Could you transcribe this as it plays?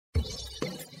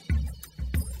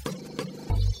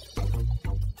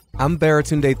I'm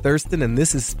Baratunde Thurston, and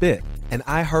this is Spit, an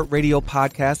iHeartRadio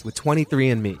podcast with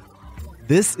 23andMe.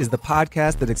 This is the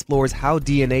podcast that explores how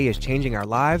DNA is changing our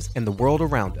lives and the world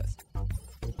around us.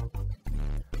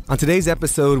 On today's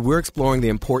episode, we're exploring the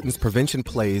importance prevention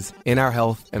plays in our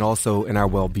health and also in our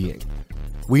well-being.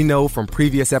 We know from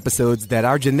previous episodes that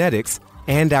our genetics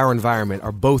and our environment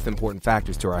are both important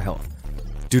factors to our health.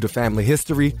 Due to family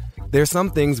history, there are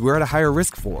some things we're at a higher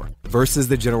risk for versus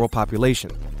the general population.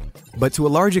 But to a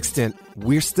large extent,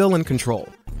 we're still in control,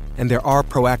 and there are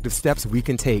proactive steps we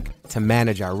can take to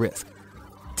manage our risk.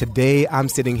 Today, I'm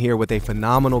sitting here with a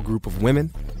phenomenal group of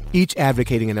women, each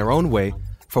advocating in their own way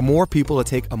for more people to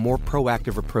take a more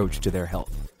proactive approach to their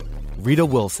health. Rita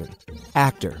Wilson,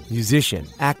 actor, musician,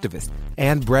 activist,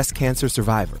 and breast cancer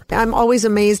survivor. I'm always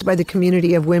amazed by the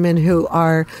community of women who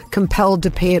are compelled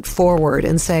to pay it forward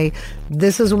and say,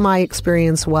 this is what my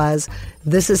experience was,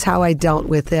 this is how I dealt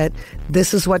with it,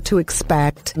 this is what to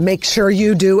expect. Make sure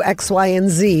you do X, Y, and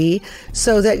Z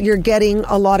so that you're getting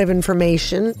a lot of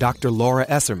information. Dr. Laura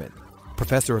Esserman,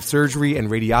 professor of surgery and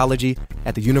radiology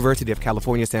at the University of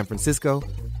California, San Francisco,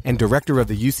 and director of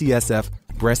the UCSF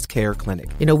Breast Care Clinic.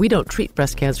 You know, we don't treat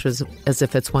breast cancer as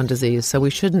if it's one disease, so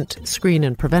we shouldn't screen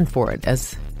and prevent for it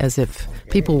as if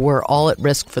people were all at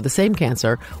risk for the same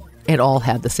cancer and all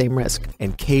had the same risk.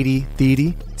 And Katie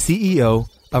Thede, CEO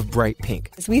of Bright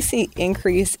Pink. As we see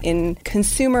increase in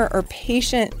consumer or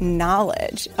patient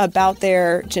knowledge about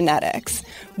their genetics,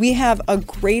 we have a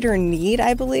greater need,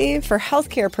 I believe, for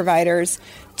healthcare providers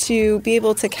to be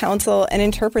able to counsel and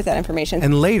interpret that information.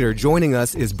 And later, joining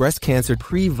us is breast cancer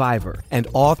previvor and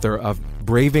author of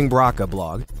Braving BRCA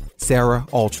blog, Sarah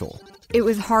Altschul. It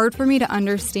was hard for me to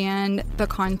understand the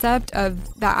concept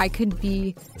of that I could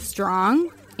be strong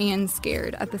and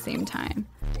scared at the same time.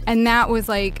 And that was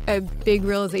like a big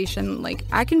realization, like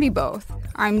I can be both.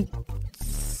 I'm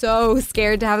so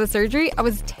scared to have the surgery. I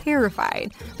was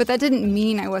terrified, but that didn't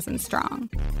mean I wasn't strong.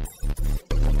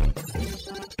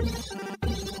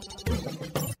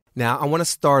 Now, I want to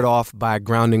start off by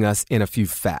grounding us in a few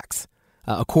facts.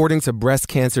 According to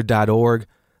breastcancer.org,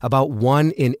 about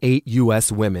 1 in 8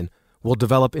 U.S. women will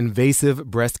develop invasive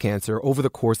breast cancer over the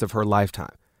course of her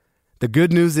lifetime. The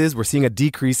good news is we're seeing a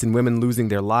decrease in women losing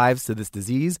their lives to this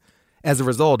disease as a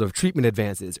result of treatment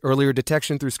advances, earlier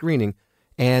detection through screening,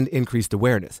 and increased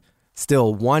awareness.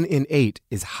 Still, 1 in 8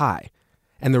 is high,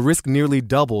 and the risk nearly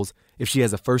doubles if she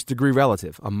has a first-degree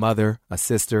relative, a mother, a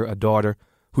sister, a daughter,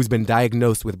 who's been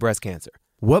diagnosed with breast cancer.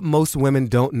 What most women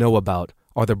don't know about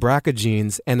are the BRCA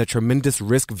genes and the tremendous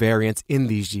risk variants in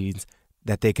these genes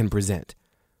that they can present.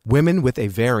 Women with a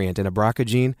variant in a BRCA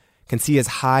gene can see as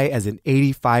high as an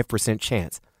 85%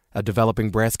 chance of developing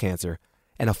breast cancer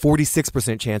and a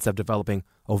 46% chance of developing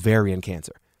ovarian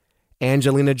cancer.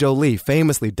 Angelina Jolie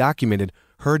famously documented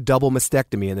her double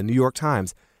mastectomy in the New York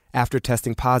Times after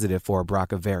testing positive for a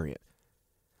BRCA variant.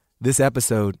 This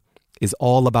episode is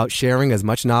all about sharing as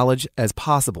much knowledge as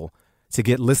possible to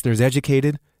get listeners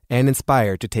educated and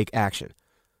inspired to take action.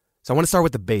 So I want to start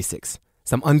with the basics,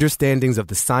 some understandings of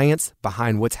the science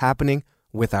behind what's happening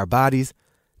with our bodies.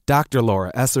 Dr.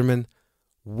 Laura Esserman,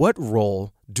 what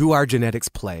role do our genetics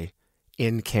play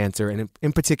in cancer, and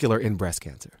in particular in breast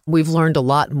cancer? We've learned a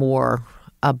lot more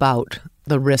about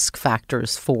the risk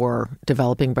factors for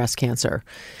developing breast cancer.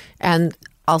 And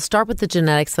I'll start with the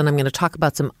genetics, then I'm going to talk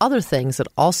about some other things that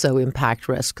also impact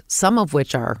risk, some of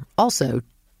which are also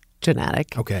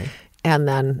genetic. Okay. And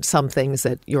then some things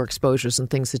that your exposures and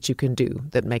things that you can do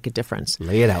that make a difference.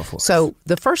 Lay it out for us. So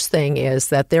the first thing is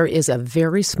that there is a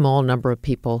very small number of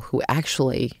people who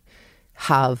actually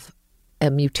have a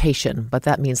mutation, but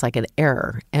that means like an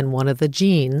error. And one of the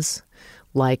genes,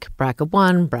 like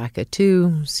BRCA1,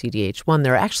 BRCA2, CDH1,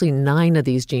 there are actually 9 of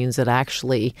these genes that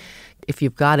actually, if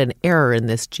you've got an error in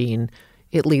this gene,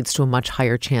 it leads to a much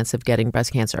higher chance of getting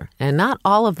breast cancer. And not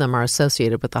all of them are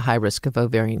associated with the high risk of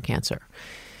ovarian cancer.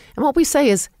 And what we say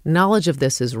is knowledge of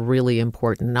this is really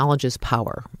important. Knowledge is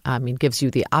power. It gives you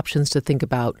the options to think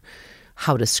about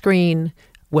how to screen,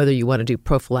 whether you want to do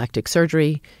prophylactic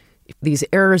surgery. These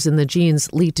errors in the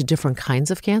genes lead to different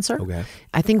kinds of cancer. Okay.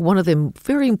 I think one of the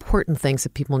very important things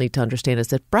that people need to understand is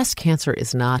that breast cancer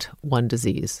is not one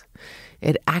disease.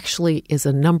 It actually is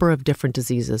a number of different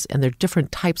diseases, and there are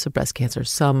different types of breast cancer.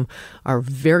 Some are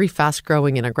very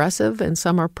fast-growing and aggressive, and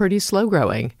some are pretty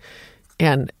slow-growing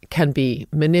and can be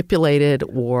manipulated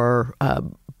or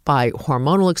by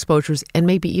hormonal exposures and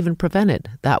maybe even prevented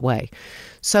that way.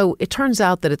 So it turns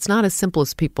out that it's not as simple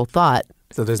as people thought.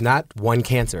 So there's not one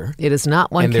cancer. It is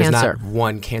not one cancer. And there's not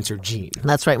one cancer gene.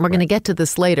 That's right. And we're going to get to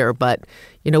this later, but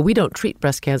we don't treat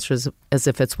breast cancer as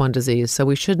if it's one disease, so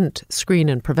we shouldn't screen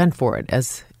and prevent for it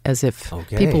as as if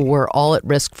people were all at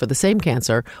risk for the same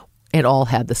cancer and all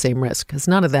had the same risk, because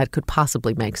none of that could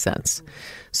possibly make sense.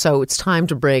 So it's time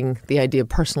to bring the idea of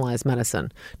personalized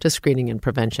medicine to screening and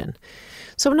prevention.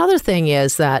 So another thing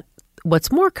is that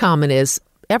what's more common is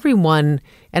everyone,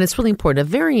 and it's really important, a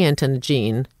variant in a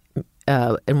gene,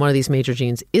 in one of these major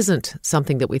genes, isn't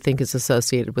something that we think is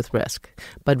associated with risk.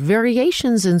 But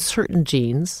variations in certain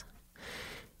genes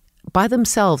by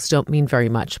themselves don't mean very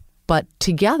much. But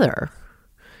together,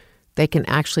 they can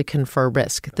actually confer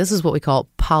risk. This is what we call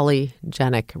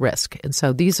polygenic risk. And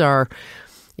so these are,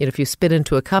 if you spit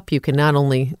into a cup, you can not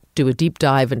only do a deep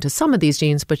dive into some of these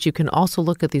genes, but you can also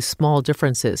look at these small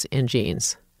differences in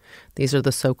genes. These are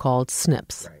the so-called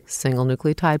SNPs, single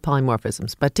nucleotide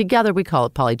polymorphisms. But together we call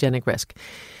it polygenic risk.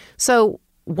 So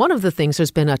one of the things,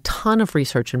 there's been a ton of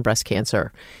research in breast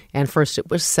cancer. And first it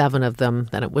was 7 of them,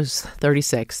 then it was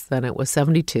 36, then it was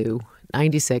 72,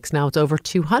 96. Now it's over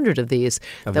 200 of these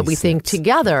that we think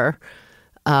together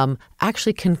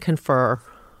actually can confer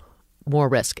more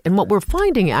risk. And what we're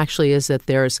finding actually is that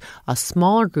there's a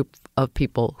smaller group of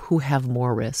people who have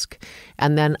more risk,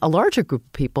 and then a larger group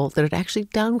of people that it actually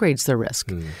downgrades their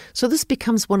risk. So this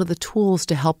becomes one of the tools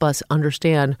to help us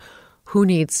understand who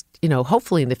needs,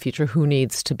 hopefully in the future, who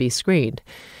needs to be screened.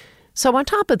 So on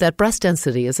top of that, breast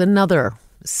density is another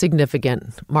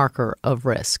significant marker of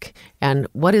risk. And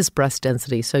what is breast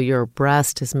density? So your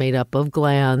breast is made up of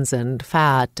glands and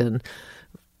fat and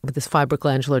with this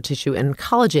fibroglandular tissue and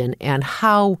collagen, and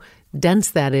how dense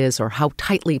that is or how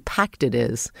tightly packed it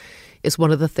is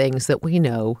one of the things that we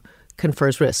know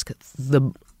confers risk. The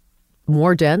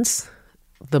more dense,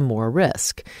 the more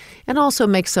risk, and also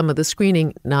makes some of the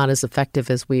screening not as effective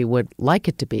as we would like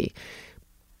it to be.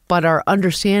 But our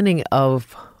understanding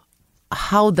of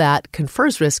how that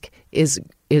confers risk is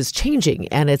changing,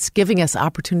 and it's giving us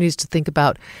opportunities to think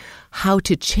about how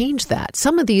to change that.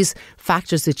 Some of these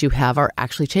factors that you have are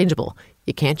actually changeable.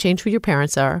 You can't change who your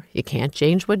parents are. You can't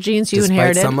change what genes you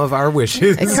inherited. Despite some of our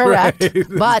wishes. Correct. Right?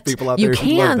 But you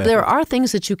can. There are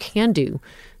things that you can do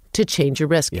to change your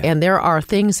risk. Yeah. And there are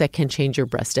things that can change your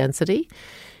breast density.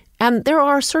 And there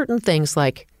are certain things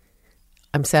like,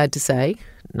 I'm sad to say,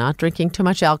 not drinking too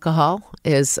much alcohol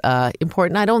is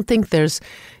important. I don't think there's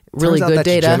really good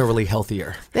data. Generally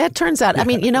healthier. That turns out,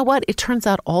 you know what? It turns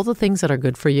out all the things that are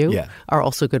good for you are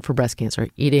also good for breast cancer.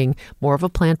 Eating more of a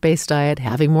plant-based diet,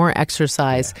 having more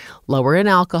exercise, lower in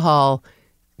alcohol,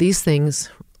 these things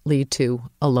lead to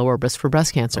a lower risk for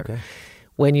breast cancer. Okay.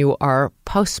 When you are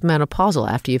postmenopausal,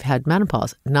 after you've had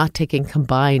menopause, not taking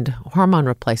combined hormone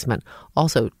replacement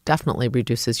also definitely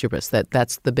reduces your risk.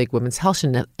 That's the big Women's Health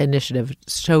Initiative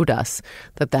showed us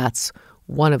that's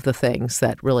one of the things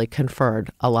that really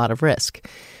conferred a lot of risk.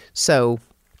 So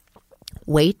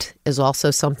weight is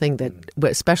also something that,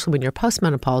 especially when you're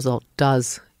postmenopausal,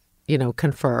 does,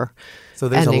 confer. So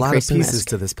there's a lot of pieces risk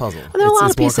to this puzzle. Well, there are a lot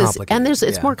of pieces, and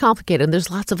it's more more complicated. And there's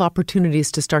lots of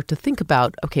opportunities to start to think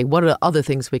about, okay, what are the other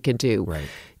things we can do? Right.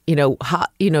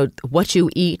 What you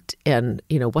eat, and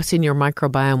what's in your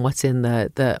microbiome, what's in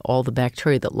the all the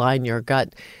bacteria that line your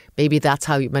gut. Maybe that's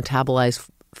how you metabolize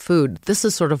food. This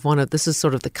is sort of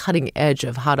the cutting edge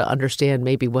of how to understand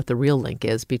maybe what the real link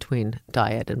is between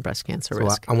diet and breast cancer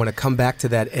risk. I want to come back to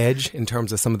that edge in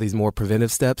terms of some of these more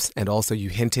preventive steps, and also you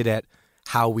hinted at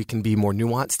how we can be more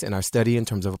nuanced in our study in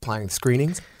terms of applying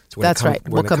screenings. So That's right.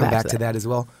 We're going to come back to that as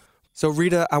well. So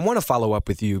Rita, I want to follow up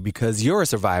with you because you're a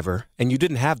survivor and you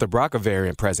didn't have the BRCA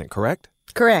variant present, correct?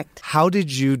 Correct. How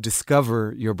did you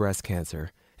discover your breast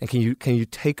cancer? And can you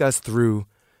take us through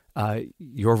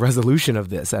your resolution of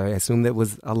this? I assume that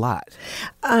was a lot.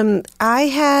 I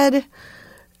had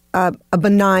a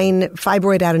benign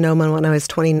fibroid adenoma when I was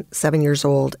 27 years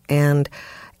old, and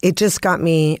it just got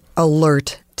me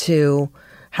alert to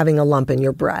having a lump in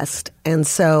your breast. And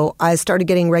so I started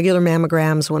getting regular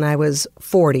mammograms when I was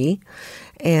 40,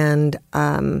 and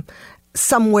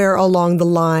somewhere along the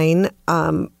line,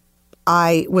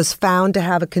 I was found to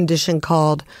have a condition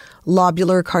called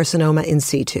lobular carcinoma in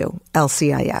situ,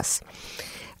 LCIS.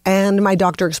 And my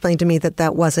doctor explained to me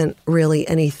that wasn't really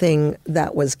anything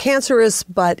that was cancerous,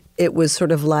 but it was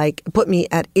sort of like put me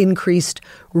at increased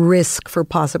risk for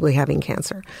possibly having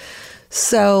cancer.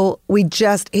 So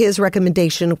his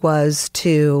recommendation was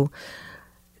to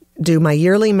do my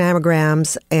yearly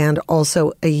mammograms and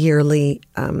also a yearly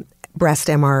breast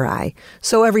MRI.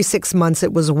 So every 6 months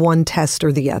it was one test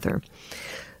or the other.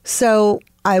 So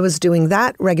I was doing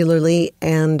that regularly,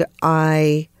 and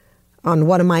on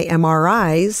one of my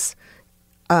MRIs,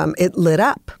 it lit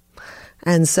up.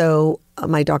 And so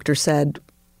my doctor said,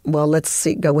 well, let's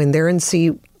go in there and see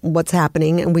what's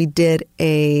happening. And we did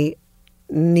a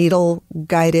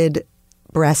needle-guided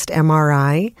breast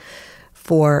MRI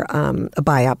for a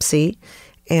biopsy,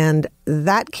 and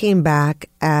that came back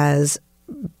as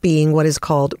being what is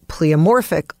called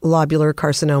pleomorphic lobular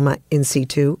carcinoma in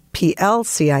situ,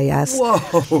 PLCIS.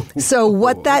 Whoa. So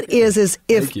what that is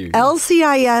if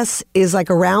LCIS is like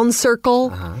a round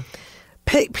circle,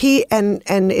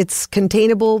 and it's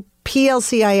containable,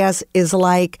 PLCIS is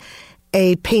like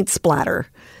a paint splatter.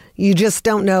 You just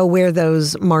don't know where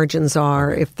those margins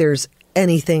are, if there's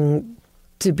anything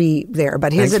to be there.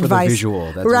 But his Thanks advice, for the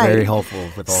visual. That's very helpful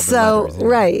with all the letters. Yeah.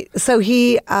 Right. So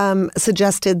he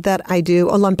suggested that I do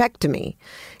a lumpectomy.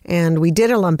 And we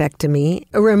did a lumpectomy,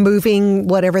 removing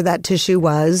whatever that tissue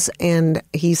was. And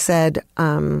he said,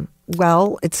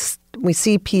 well, we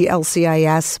see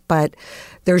PLCIS, but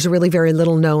there's really very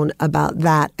little known about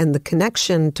that and the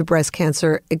connection to breast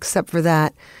cancer, except for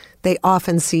that they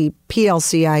often see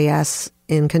PLCIS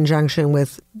in conjunction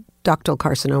with ductal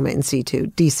carcinoma in situ,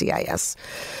 DCIS.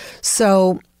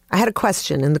 So I had a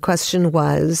question, and the question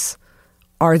was,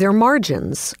 are there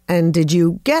margins? And did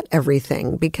you get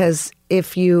everything? Because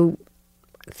if you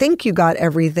think you got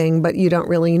everything, but you don't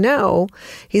really know,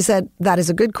 he said, that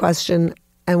is a good question.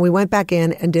 And we went back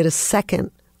in and did a second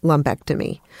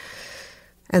lumpectomy.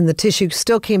 And the tissue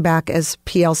still came back as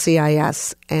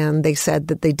PLCIS, and they said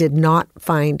that they did not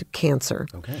find cancer.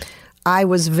 Okay. I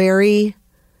was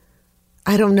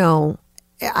I don't know.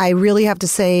 I really have to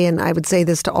say, and I would say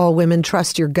this to all women,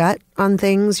 trust your gut on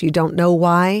things. You don't know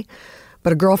why.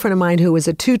 But a girlfriend of mine who was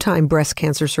a 2-time breast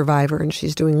cancer survivor, and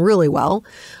she's doing really well,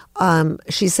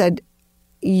 she said,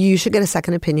 you should get a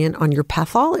second opinion on your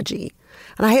pathology.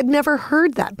 And I had never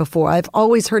heard that before. I've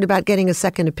always heard about getting a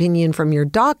second opinion from your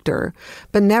doctor,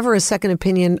 but never a second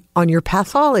opinion on your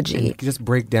pathology. And just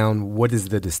break down, what is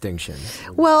the distinction?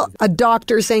 Well, a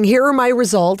doctor saying, here are my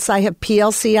results. I have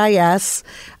PLCIS,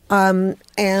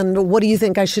 and what do you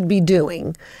think I should be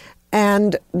doing?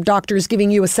 And doctors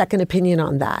giving you a second opinion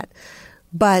on that.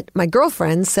 But my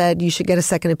girlfriend said you should get a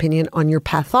second opinion on your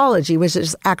pathology, which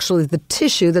is actually the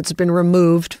tissue that's been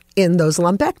removed in those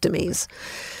lumpectomies.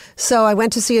 So I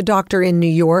went to see a doctor in New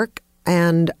York,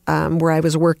 and where I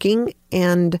was working,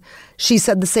 and she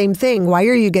said the same thing. Why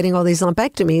are you getting all these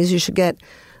lumpectomies? You should get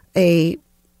a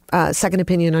second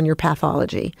opinion on your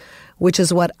pathology, which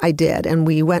is what I did. And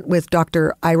we went with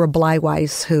Dr. Ira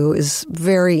Bleiweiss, who is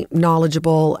very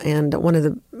knowledgeable and one of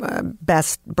the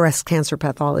best breast cancer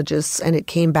pathologists, and it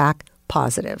came back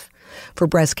positive for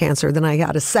breast cancer. Then I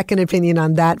got a second opinion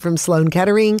on that from Sloan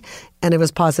Kettering, and it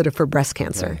was positive for breast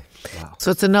cancer. Okay. Wow. So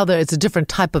it's a different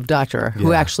type of doctor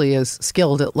who actually is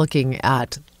skilled at looking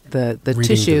at the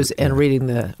tissues and reading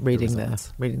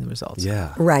the results.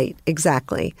 Yeah. Right,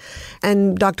 exactly.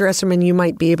 And Dr. Esserman, you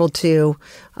might be able to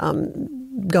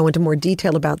go into more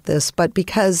detail about this, but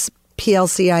because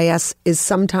PLCIS is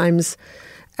sometimes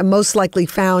most likely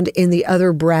found in the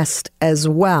other breast as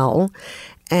well,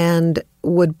 and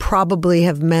would probably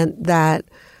have meant that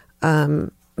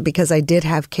because I did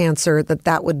have cancer,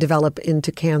 that would develop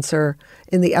into cancer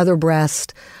in the other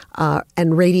breast,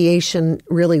 and radiation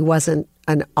really wasn't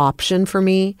an option for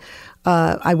me.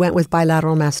 I went with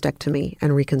bilateral mastectomy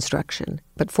and reconstruction.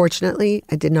 But fortunately,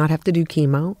 I did not have to do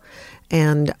chemo,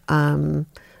 and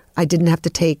I didn't have to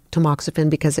take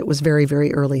tamoxifen because it was very,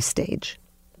 very early stage.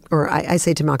 Or I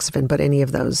say tamoxifen, but any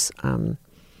of those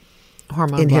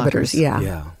hormone inhibitors. blockers.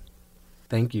 Yeah.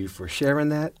 Thank you for sharing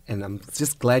that, and I'm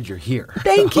just glad you're here.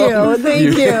 Thank you.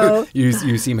 Thank you.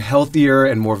 You seem healthier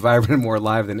and more vibrant and more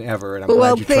alive than ever, and I'm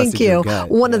glad you trusted your gut.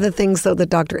 One of the things, though, that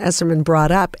Dr. Esserman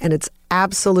brought up, and it's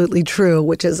absolutely true,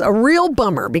 which is a real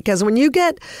bummer, because when you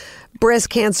get breast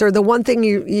cancer, the one thing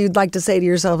you'd like to say to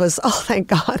yourself is, oh, thank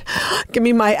God, give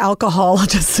me my alcohol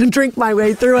just to drink my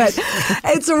way through it.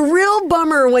 It's a real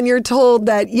bummer when you're told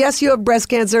that, yes, you have breast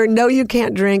cancer, no, you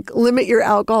can't drink, limit your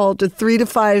alcohol to 3 to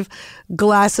 5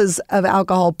 glasses of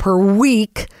alcohol per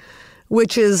week,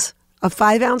 which is a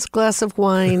 5-ounce glass of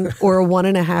wine or a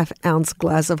 1.5-ounce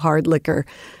glass of hard liquor.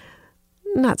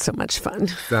 Not so much fun.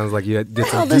 Sounds like you did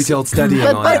some detailed studying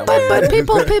on that. But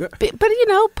people,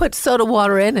 put soda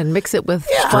water in and mix it with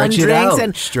fun Stretch it drinks out.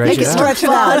 and Stretch make it it out. stretch it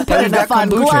out. Put it in a fun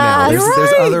glass.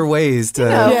 There's other ways to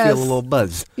Yes. feel a little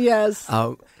buzz. Yes.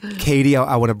 Katie,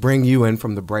 I want to bring you in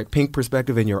from the Bright Pink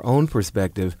perspective and your own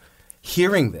perspective.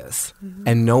 Hearing this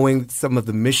and knowing some of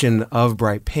the mission of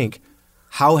Bright Pink,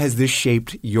 how has this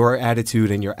shaped your attitude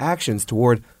and your actions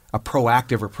toward a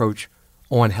proactive approach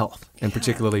on health, and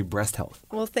particularly breast health.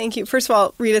 Well, thank you. First of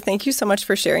all, Rita, thank you so much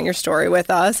for sharing your story with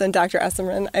us. And Dr.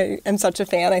 Esserman, I am such a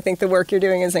fan. I think the work you're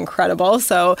doing is incredible.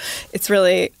 So it's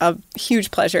really a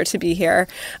huge pleasure to be here.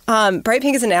 Bright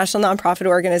Pink is a national nonprofit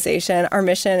organization. Our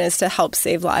mission is to help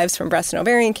save lives from breast and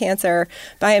ovarian cancer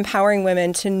by empowering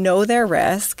women to know their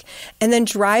risk and then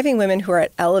driving women who are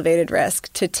at elevated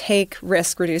risk to take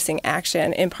risk-reducing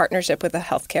action in partnership with a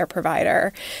healthcare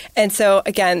provider. And so,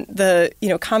 again, the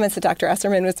comments that Dr.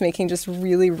 Esserman was making just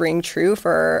really ring true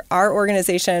for our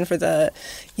organization, for the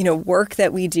work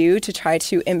that we do to try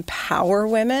to empower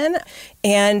women.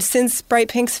 And since Bright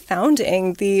Pink's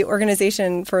founding, the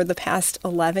organization for the past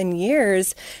 11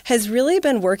 years has really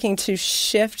been working to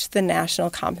shift the national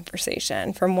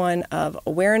conversation from one of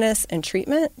awareness and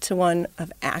treatment to one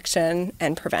of action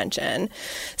and prevention.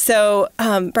 So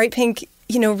Bright Pink,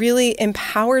 really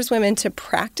empowers women to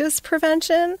practice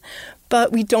prevention,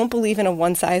 but we don't believe in a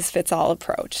one-size-fits-all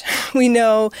approach. We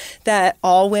know that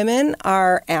all women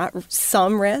are at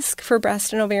some risk for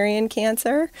breast and ovarian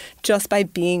cancer just by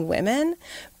being women,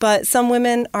 but some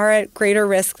women are at greater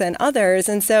risk than others.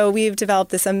 And so we've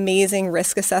developed this amazing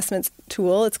risk assessment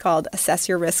tool. It's called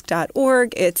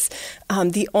assessyourrisk.org. It's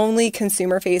the only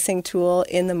consumer-facing tool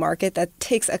in the market that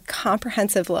takes a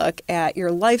comprehensive look at your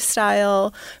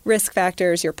lifestyle, risk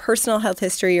factors, your personal health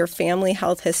history, your family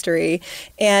health history,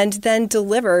 and then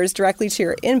delivers directly to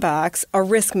your inbox a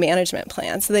risk management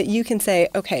plan so that you can say,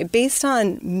 okay, based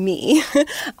on me,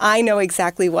 I know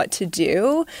exactly what to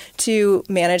do to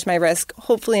manage my risk,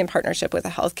 hopefully in partnership with a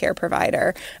healthcare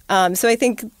provider. So I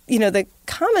think, the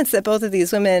comments that both of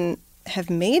these women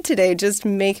have made today just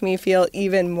make me feel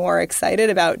even more excited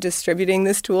about distributing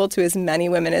this tool to as many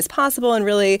women as possible and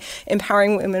really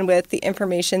empowering women with the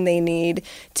information they need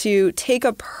to take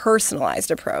a personalized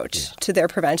approach to their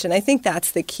prevention. I think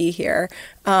that's the key here.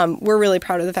 We're really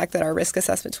proud of the fact that our risk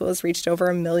assessment tool has reached over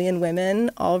 1 million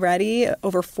women already,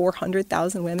 over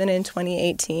 400,000 women in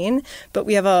 2018, but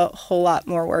we have a whole lot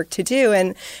more work to do.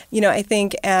 And, I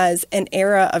think as an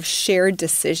era of shared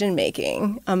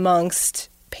decision-making amongst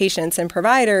patients and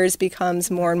providers becomes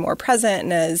more and more present,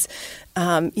 and as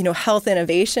health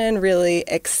innovation really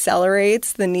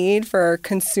accelerates the need for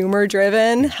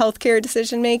consumer-driven healthcare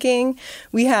decision-making,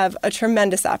 we have a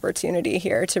tremendous opportunity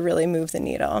here to really move the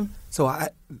needle. So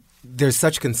there's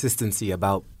such consistency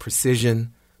about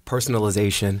precision,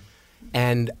 personalization,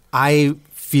 and I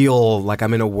feel like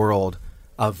I'm in a world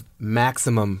of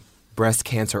maximum breast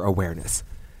cancer awareness.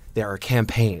 There are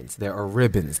campaigns, there are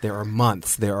ribbons, there are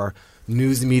months, there are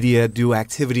news media do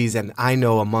activities, and I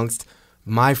know amongst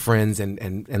my friends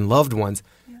and loved ones,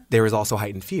 there is also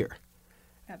heightened fear.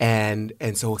 And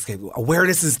so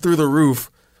awareness is through the roof.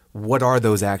 What are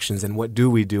those actions and what do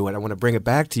we do? And I want to bring it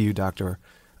back to you, Doctor,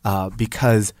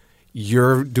 because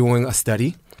you're doing a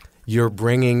study. You're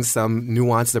bringing some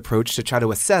nuanced approach to try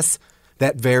to assess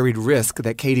that varied risk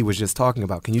that Katie was just talking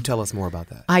about. Can you tell us more about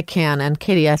that? I can. And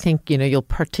Katie, I think, you'll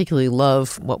particularly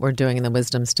love what we're doing in the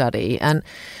Wisdom study. And,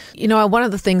 one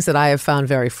of the things that I have found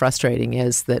very frustrating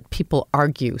is that people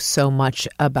argue so much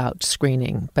about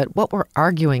screening. But what we're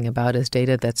arguing about is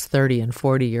data that's 30 and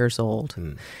 40 years old.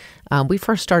 We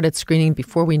first started screening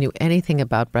before we knew anything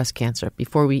about breast cancer,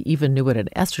 before we even knew what an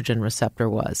estrogen receptor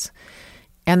was.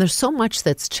 And there's so much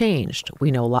that's changed.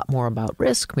 We know a lot more about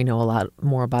risk. We know a lot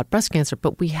more about breast cancer,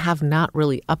 but we have not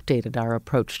really updated our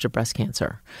approach to breast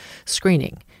cancer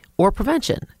screening or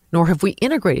prevention, nor have we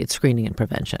integrated screening and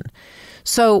prevention.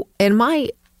 So, and my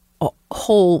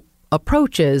whole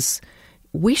approach is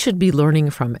we should be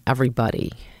learning from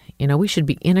everybody. We should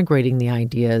be integrating the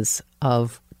ideas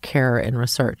of care and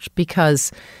research,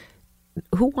 because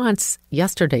who wants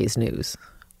yesterday's news?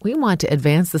 We want to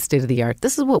advance the state of the art.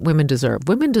 This is what women deserve.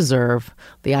 Women deserve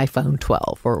the iPhone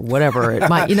 12 or whatever it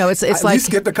might. It's like you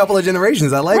skipped a couple of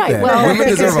generations. I like right, that. Well, women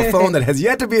deserve a phone that has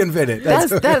yet to be invented.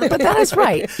 But that is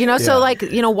right. So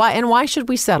why should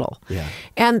we settle? Yeah.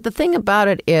 And the thing about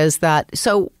it is that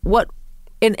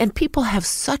And people have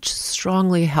such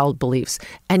strongly held beliefs.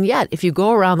 And yet, if you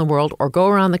go around the world or go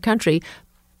around the country,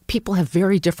 people have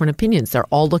very different opinions. They're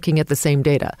all looking at the same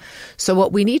data. So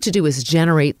what we need to do is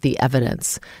generate the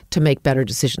evidence to make better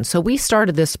decisions. So we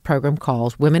started this program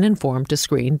called Women Informed to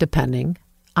Screen Depending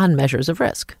on Measures of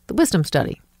Risk, the Wisdom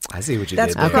Study. I see what you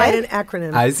That's did there. quite an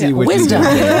acronym. I see what Wisdom. you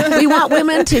did there. We want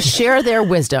women to share their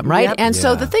wisdom, right? Yep. And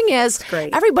so Yeah. the thing is,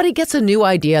 great. everybody gets a new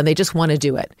idea and they just want to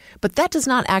do it. But that does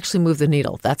not actually move the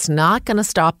needle. That's not going to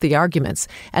stop the arguments.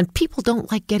 And people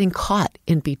don't like getting caught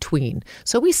in between.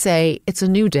 So we say it's a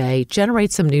new day,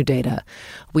 generate some new data.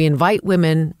 We invite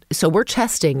women. So we're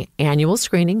testing annual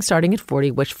screening starting at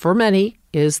 40, which for many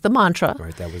is the mantra.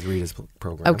 Right, that was Rita's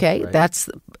program. Okay, right?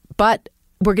 but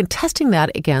we're testing that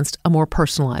against a more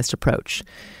personalized approach.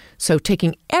 So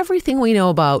taking everything we know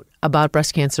about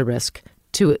breast cancer risk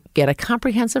to get a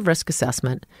comprehensive risk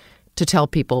assessment to tell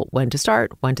people when to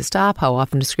start, when to stop, how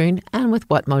often to screen, and with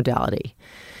what modality.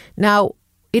 Now,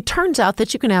 it turns out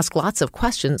that you can ask lots of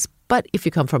questions, but if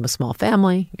you come from a small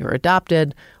family, you're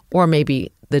adopted, or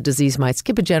maybe the disease might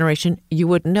skip a generation, you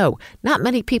wouldn't know. Not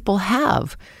many people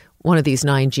have one of these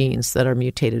 9 genes that are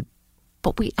mutated.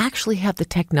 But we actually have the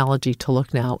technology to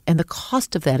look now, and the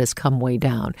cost of that has come way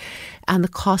down. And the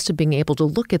cost of being able to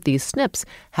look at these SNPs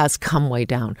has come way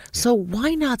down. So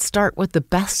why not start with the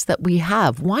best that we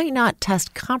have? Why not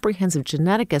test comprehensive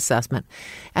genetic assessment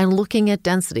and looking at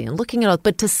density and looking at it,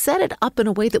 but to set it up in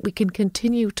a way that we can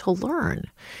continue to learn?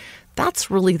 That's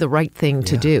really the right thing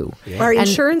to do. Yeah. Are And-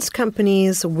 insurance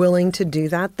companies willing to do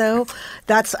that, though?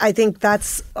 I think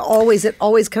it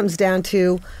always comes down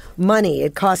to money.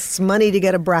 It costs money to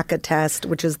get a BRCA test,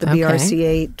 which is the Okay.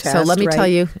 BRCA test. So let me right? tell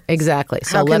you exactly.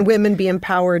 How can women be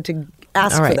empowered to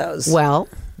ask All right. for those? Well,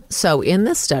 so in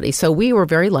this study, so we were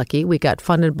very lucky. We got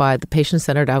funded by the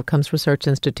Patient-Centered Outcomes Research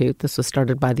Institute. This was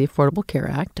started by the Affordable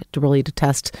Care Act to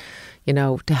test,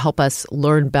 to help us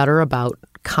learn better about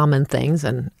common things,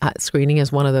 and screening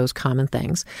is one of those common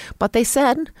things. But they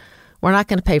said, we're not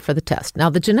going to pay for the test.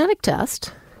 Now, the genetic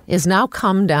test is now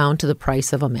come down to the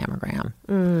price of a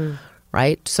mammogram,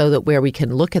 right? So that where we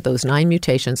can look at those 9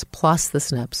 mutations plus the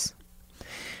SNPs.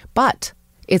 But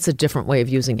it's a different way of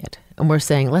using it. And we're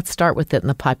saying, let's start with it in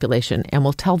the population, and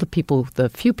we'll tell the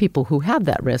few people who have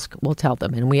that risk, we'll tell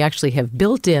them. And we actually have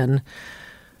built in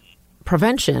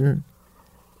prevention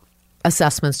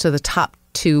assessments to the top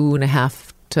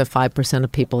 2.5% to 5%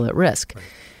 of people at risk. Right.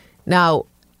 Now,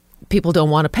 people don't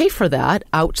want to pay for that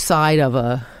outside of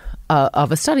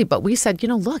a study, but we said,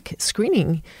 look,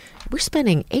 screening, we're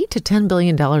spending $8 to $10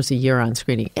 billion a year on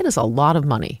screening. It is a lot of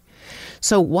money.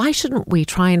 So why shouldn't we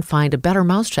try and find a better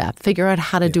mousetrap, figure out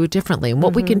how to do it differently? And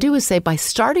what we can do is say, by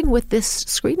starting with this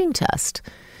screening test,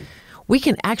 we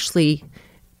can actually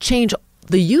change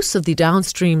the use of the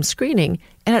downstream screening.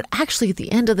 And it actually, at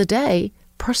the end of the day,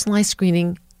 personalized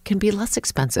screening can be less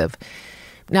expensive.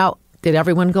 Now, did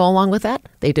everyone go along with that?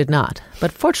 They did not.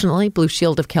 But fortunately, Blue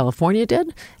Shield of California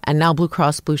did, and now Blue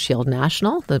Cross Blue Shield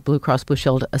National, the Blue Cross Blue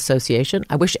Shield Association.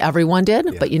 I wish everyone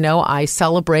did, but I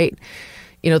celebrate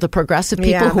the progressive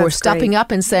people who are stepping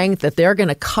up and saying that they're going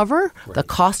to cover the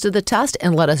cost of the test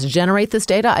and let us generate this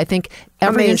data. I think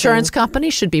every insurance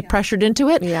company should be pressured into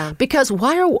it. Yeah. Because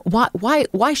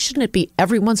why shouldn't it be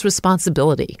everyone's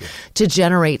responsibility to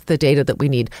generate the data that we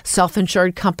need?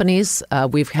 Self-insured companies,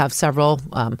 we have several,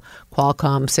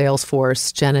 Qualcomm,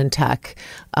 Salesforce, Genentech,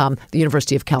 the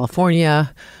University of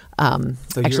California,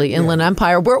 Inland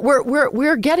Empire.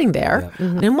 We're getting there. Yeah.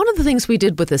 Mm-hmm. And one of the things we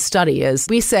did with this study is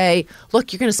we say,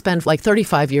 look, you're going to spend like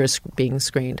 35 years being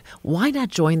screened. Why not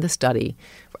join the study?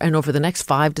 And over the next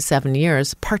 5 to 7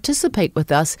 years, participate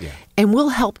with us, and we'll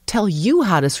help tell you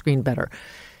how to screen better.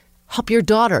 Help your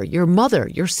daughter, your mother,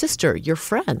 your sister, your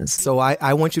friends. So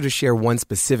I want you to share one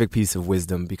specific piece of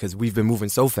wisdom, because we've been moving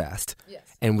so fast. Yes.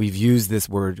 And we've used this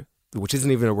word, which isn't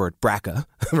even a word, BRCA,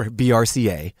 right?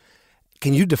 BRCA.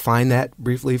 Can you define that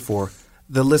briefly for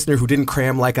the listener who didn't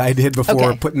cram like I did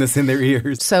before putting this in their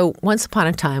ears? So once upon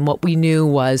a time, what we knew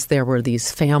was there were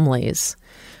these families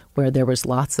where there was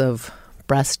lots of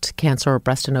breast cancer or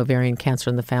breast and ovarian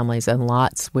cancer in the families, and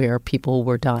lots where people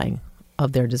were dying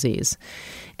of their disease.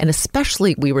 And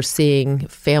especially we were seeing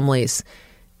families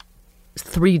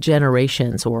 3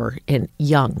 generations or in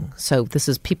young. So this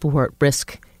is people who are at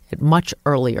risk at much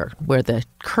earlier, where the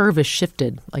curve is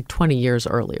shifted like 20 years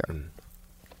earlier.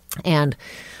 And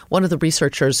one of the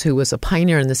researchers who was a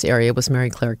pioneer in this area was Mary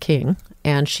Claire King,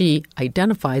 and she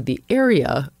identified the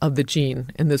area of the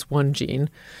gene in this one gene.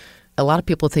 A lot of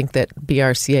people think that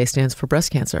BRCA stands for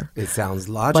breast cancer. It sounds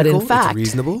logical. But in fact, it's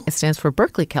reasonable. It stands for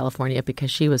Berkeley, California,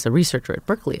 because she was a researcher at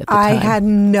Berkeley at the I time. had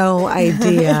no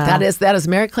idea. That is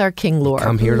Mary Claire King lore.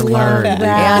 Come here to learn.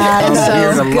 And so,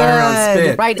 here to learn on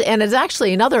Spit. Right. And it's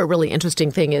actually another really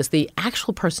interesting thing is the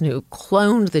actual person who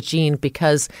cloned the gene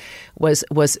because was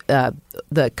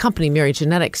the company Myriad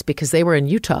Genetics, because they were in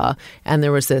Utah, and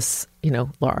there was this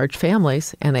large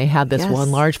families, and they had this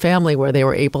one large family where they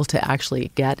were able to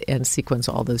actually get and sequence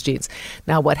all those genes.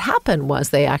 Now, what happened was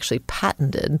they actually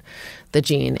patented the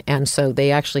gene, and so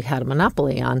they actually had a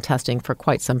monopoly on testing for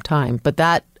quite some time. But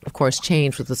that, of course,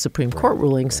 changed with the Supreme Court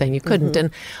ruling saying you couldn't.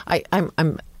 And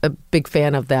I'm a big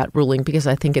fan of that ruling because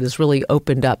I think it has really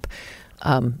opened up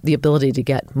the ability to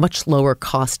get much lower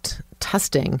cost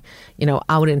testing,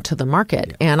 out into the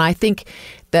market. Yeah. And I think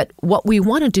that what we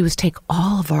want to do is take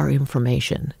all of our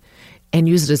information and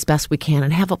use it as best we can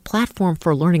and have a platform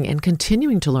for learning and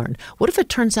continuing to learn. What if it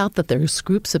turns out that there's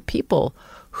groups of people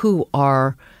who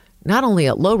are not only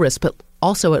at low risk, but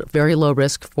also at very low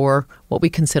risk for what we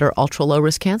consider ultra low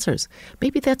risk cancers?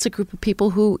 Maybe that's a group of people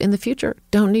who in the future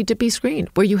don't need to be screened,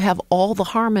 where you have all the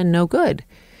harm and no good.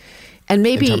 And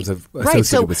maybe in terms of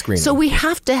associated with screening. So we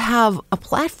have to have a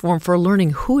platform for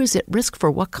learning who is at risk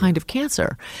for what kind of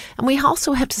cancer. And we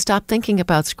also have to stop thinking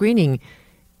about screening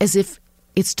as if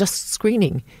it's just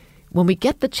screening. When we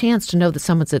get the chance to know that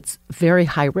someone's at very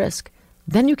high risk,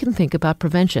 then you can think about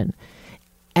prevention.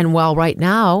 And while right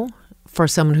now, for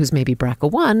someone who's maybe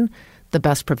BRCA1, the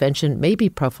best prevention may be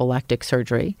prophylactic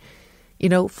surgery,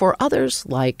 for others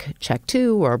like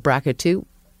CHEK2 or BRCA2,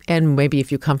 and maybe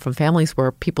if you come from families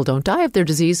where people don't die of their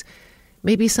disease,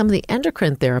 maybe some of the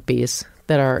endocrine therapies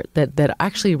that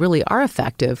actually really are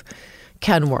effective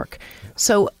can work.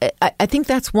 So I think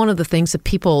that's one of the things that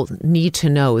people need to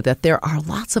know, that there are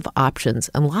lots of options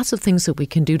and lots of things that we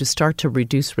can do to start to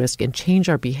reduce risk and change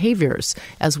our behaviors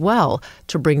as well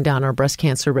to bring down our breast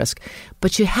cancer risk.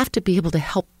 But you have to be able to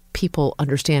help people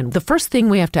understand. The first thing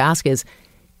we have to ask is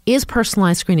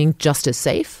personalized screening just as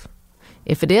safe?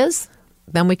 If it is,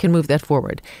 then we can move that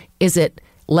forward. Is it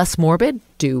less morbid?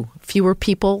 Do fewer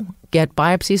people get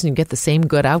biopsies and you get the same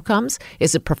good outcomes?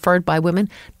 Is it preferred by women?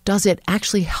 Does it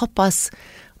actually help us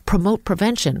promote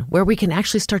prevention where we can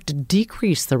actually start to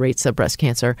decrease the rates of breast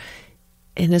cancer?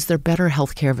 And is there better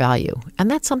healthcare value? And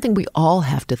that's something we all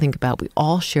have to think about. We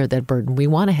all share that burden. We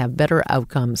want to have better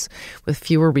outcomes with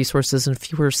fewer resources and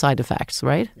fewer side effects,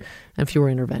 right? And fewer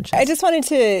interventions. I just wanted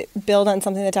to build on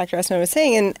something that Dr. Esserman was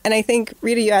saying. And I think,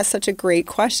 Rita, you asked such a great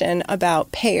question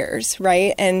about payers,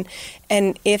 right? And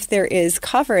if there is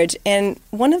coverage. And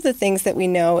one of the things that we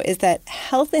know is that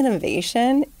health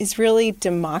innovation is really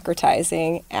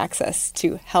democratizing access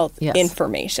to health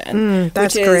information.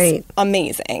 That's which is great.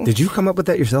 Amazing. Did you come up with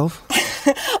that yourself?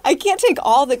 I can't take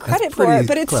all the credit for it,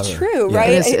 but it's clever. True, Yeah. right?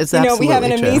 It's we have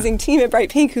an absolutely true. amazing team at Bright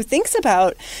Pink who thinks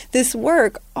about this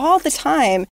work all the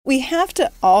time. We have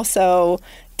to also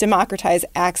democratize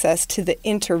access to the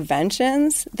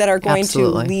interventions that are going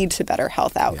Absolutely. to lead to better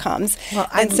health outcomes. Well,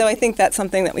 and so I think that's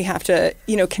something that we have to,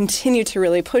 continue to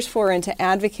really push for and to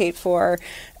advocate for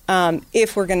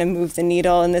if we're going to move the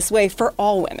needle in this way for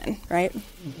all women, right?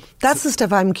 That's the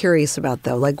stuff I'm curious about,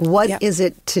 though. Like, what is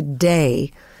it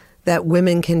today that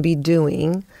women can be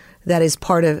doing that is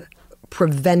part of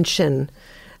prevention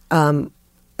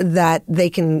that they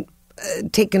can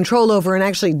take control over and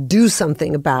actually do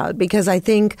something about? Because I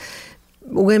think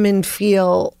women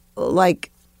feel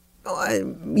like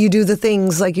you do the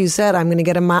things like you said. I'm going to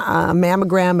get a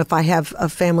mammogram if I have a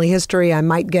family history. I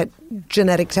might get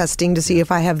genetic testing to see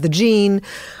if I have the gene.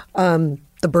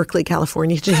 The Berkeley,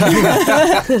 California gene.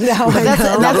 That's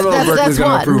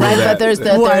one, right? But there's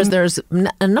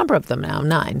a number of them now,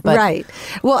 9. But. Right.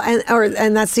 Well,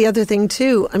 and that's the other thing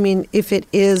too. I mean, if it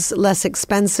is less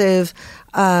expensive,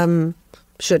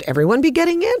 should everyone be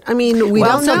getting it? I mean, we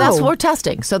don't know. So that's what we're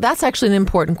testing. So that's actually an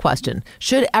important question.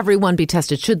 Should everyone be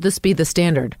tested? Should this be the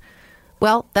standard?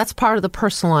 Well, that's part of the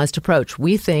personalized approach.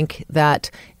 We think that,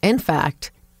 in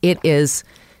fact, it's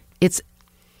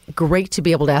great to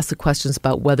be able to ask the questions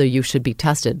about whether you should be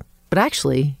tested. But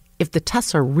actually, if the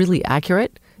tests are really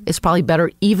accurate, it's probably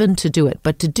better even to do it.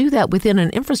 But to do that within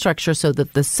an infrastructure so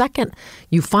that the second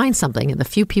you find something and the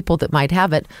few people that might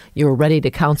have it, you're ready to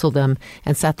counsel them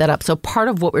and set that up. So part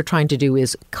of what we're trying to do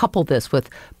is couple this with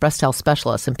breast health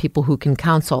specialists and people who can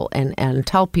counsel and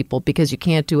tell people, because you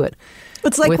can't do it.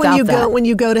 It's like when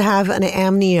you go to have an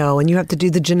amnio and you have to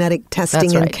do the genetic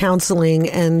testing and counseling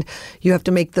and you have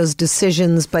to make those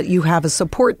decisions, but you have a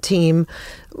support team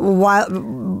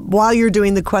while you're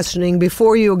doing the questioning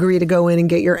before you agree to go in and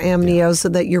get your amnio so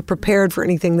that you're prepared for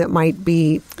anything that might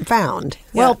be found.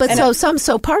 Well, but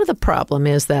so part of the problem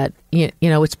is that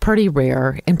it's pretty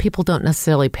rare and people don't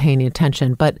necessarily pay any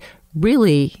attention, but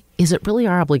really, is it really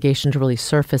our obligation to really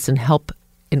surface and help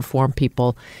inform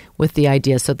people with the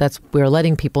idea? So we're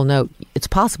letting people know it's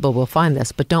possible we'll find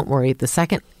this, but don't worry. The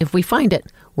second, if we find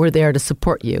it, we're there to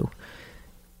support you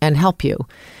and help you.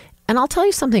 And I'll tell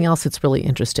you something else that's really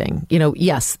interesting.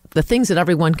 Yes, the things that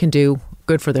everyone can do,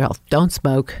 good for their health. Don't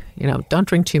smoke, don't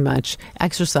drink too much,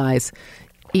 exercise,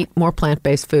 eat more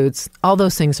plant-based foods. All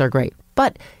those things are great.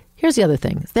 But here's the other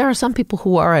thing. There are some people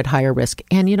who are at higher risk.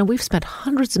 And, we've spent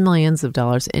hundreds of millions of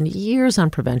dollars and years on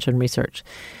prevention research.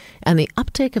 And the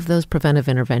uptake of those preventive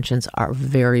interventions are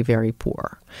very, very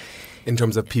poor. In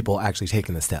terms of people actually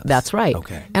taking the steps. That's right.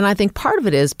 Okay. And I think part of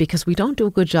it is because we don't do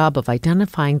a good job of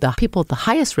identifying the people at the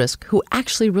highest risk who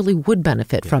actually really would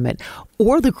benefit from it,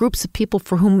 or the groups of people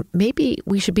for whom maybe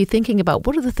we should be thinking about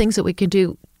what are the things that we can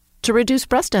do to reduce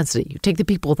breast density. You take the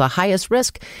people with the highest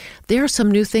risk. There are some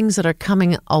new things that are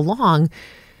coming along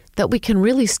that we can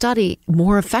really study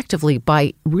more effectively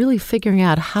by really figuring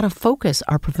out how to focus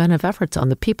our preventive efforts on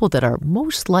the people that are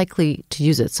most likely to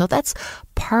use it. So that's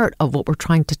part of what we're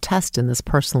trying to test in this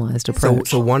personalized approach.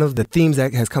 So one of the themes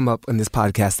that has come up in this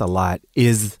podcast a lot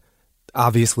is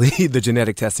obviously the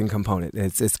genetic testing component.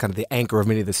 It's kind of the anchor of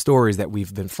many of the stories that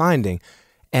we've been finding.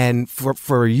 And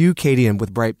for you, Katie, and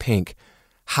with Bright Pink,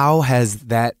 how has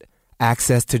that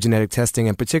access to genetic testing,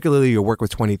 and particularly your work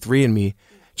with 23andMe,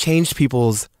 changed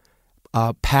people's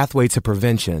pathway to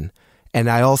prevention? And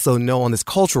I also know on this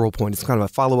cultural point, it's kind of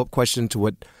a follow-up question to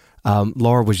what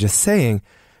Laura was just saying,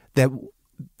 that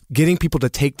getting people to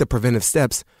take the preventive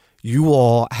steps, you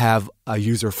all have a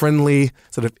user-friendly,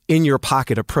 sort of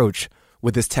in-your-pocket approach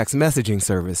with this text messaging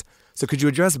service. So could you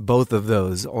address both of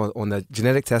those on the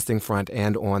genetic testing front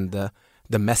and on the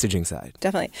messaging side?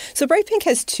 Definitely. So Bright Pink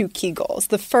has two key goals.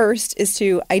 The first is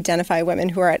to identify women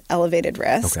who are at elevated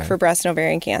risk for breast and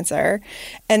ovarian cancer.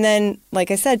 And then, like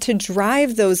I said, to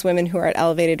drive those women who are at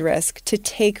elevated risk to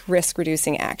take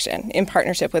risk-reducing action in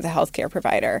partnership with a healthcare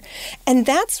provider. And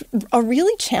that's a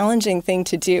really challenging thing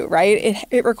to do, right?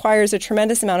 It requires a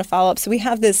tremendous amount of follow-up. So we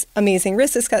have this amazing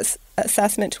risk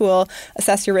assessment tool,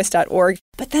 assessyourrisk.org.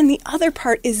 But then the other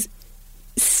part is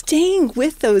staying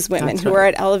with those women who are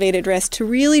at elevated risk to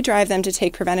really drive them to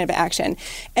take preventive action.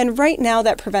 And right now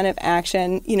that preventive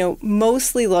action,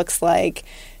 mostly looks like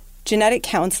genetic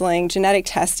counseling, genetic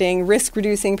testing,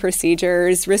 risk-reducing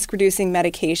procedures, risk-reducing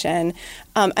medication.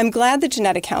 I'm glad that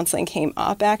genetic counseling came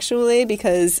up, actually,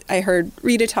 because I heard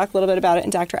Rita talk a little bit about it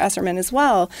and Dr. Esserman as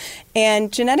well.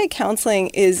 And genetic counseling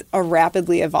is a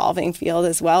rapidly evolving field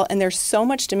as well. And there's so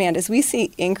much demand. As we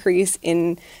see increase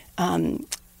in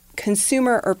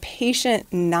consumer or patient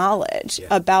knowledge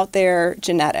about their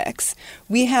genetics,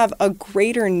 we have a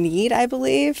greater need, I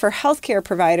believe, for healthcare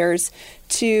providers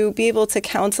to be able to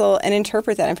counsel and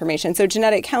interpret that information. So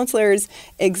genetic counselors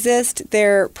exist.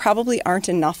 There probably aren't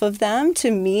enough of them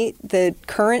to meet the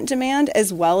current demand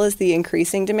as well as the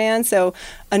increasing demand. So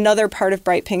another part of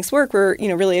Bright Pink's work, we're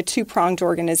really a two-pronged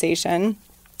organization.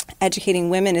 Educating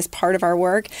women is part of our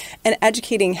work, and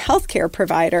educating healthcare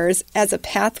providers as a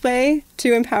pathway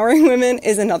to empowering women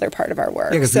is another part of our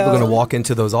work. Yeah, because people are going to walk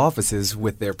into those offices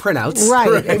with their printouts.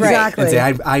 Right, exactly.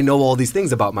 And say, I know all these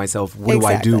things about myself. What do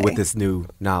I do with this new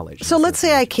knowledge? So let's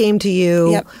say I came to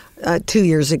you 2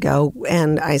 years ago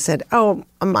and I said,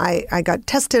 I got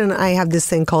tested and I have this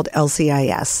thing called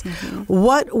LCIS. Mm-hmm.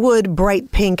 What would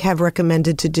Bright Pink have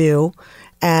recommended to do?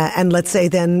 And let's say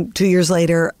then 2 years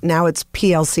later, now it's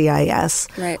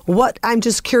PLCIS. Right. I'm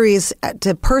just curious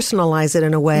to personalize it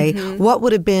in a way. Mm-hmm. What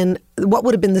would have been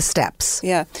the steps?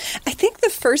 Yeah. I think the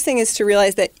first thing is to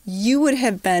realize that you would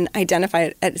have been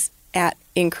identified as at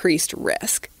increased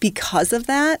risk because of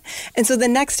that. And so the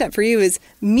next step for you is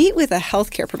meet with a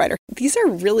healthcare provider. These are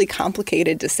really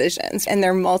complicated decisions and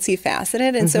they're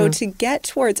multifaceted. And so to get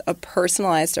towards a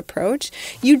personalized approach,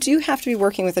 you do have to be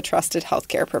working with a trusted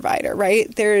healthcare provider,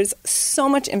 right? There's so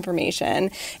much information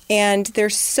and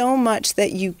there's so much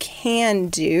that you can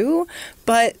do,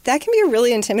 but that can be a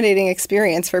really intimidating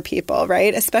experience for people,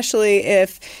 right? Especially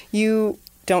if you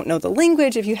don't know the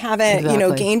language, if you haven't,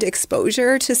 gained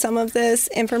exposure to some of this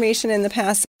information in the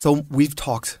past. So we've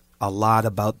talked a lot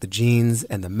about the genes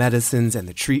and the medicines and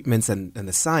the treatments and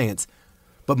the science,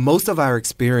 but most of our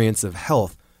experience of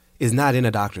health is not in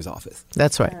a doctor's office.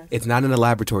 That's right. It's not in a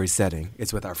laboratory setting.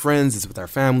 It's with our friends, it's with our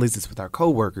families, it's with our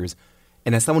coworkers.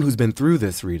 And as someone who's been through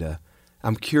this, Rita,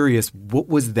 I'm curious, what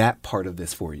was that part of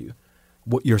this for you?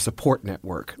 What your support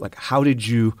network? Like, how did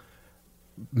you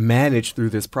manage through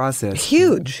this process?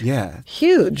 Huge. Yeah.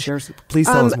 Huge. Please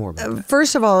tell us more about that.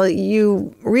 First of all,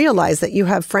 you realize that you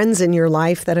have friends in your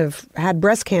life that have had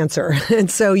breast cancer,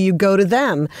 and so you go to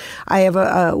them. I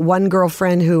have one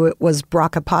girlfriend who was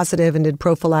BRCA positive and did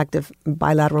prophylactic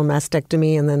bilateral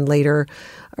mastectomy and then later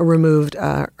removed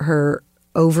her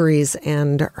ovaries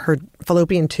and her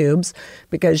fallopian tubes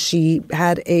because she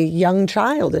had a young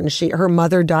child and her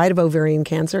mother died of ovarian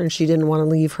cancer and she didn't want to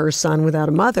leave her son without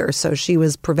a mother. So she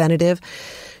was preventative.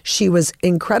 She was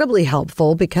incredibly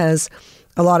helpful because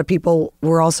a lot of people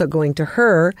were also going to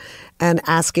her and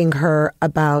asking her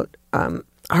about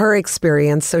her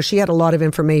experience. So she had a lot of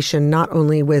information, not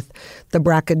only with the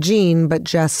BRCA gene, but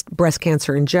just breast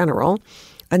cancer in general.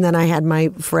 And then I had my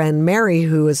friend Mary,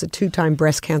 who is a 2-time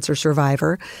breast cancer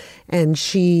survivor, and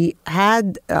she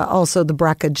had also the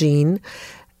BRCA gene.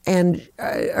 And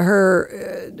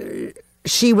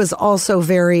she was also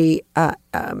very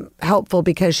helpful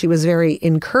because she was very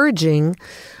encouraging.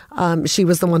 She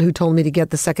was the one who told me to get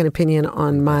the second opinion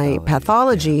on my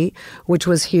pathology, which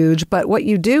was huge. But what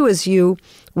you do is you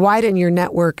widen your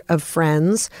network of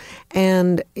friends,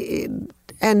 and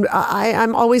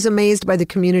I'm always amazed by the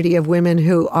community of women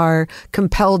who are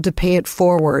compelled to pay it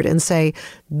forward and say,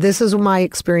 this is what my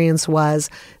experience was.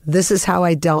 This is how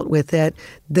I dealt with it.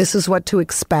 This is what to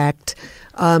expect.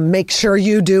 Make sure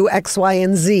you do X, Y,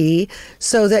 and Z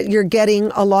so that you're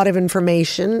getting a lot of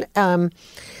information.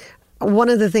 One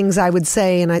of the things I would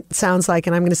say, and it sounds like,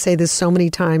 and I'm going to say this so many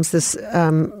times, this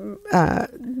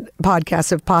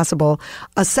podcast if possible,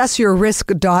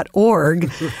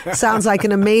 assessyourrisk.org sounds like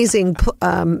an amazing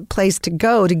place to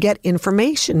go to get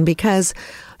information, because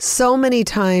so many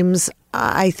times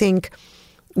I think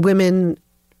women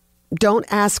don't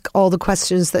ask all the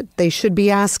questions that they should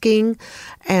be asking.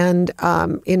 And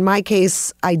in my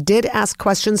case, I did ask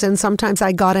questions, and sometimes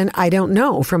I got an I don't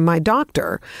know from my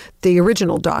doctor, the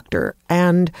original doctor.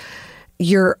 And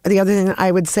the other thing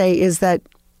I would say is that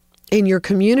in your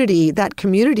community, that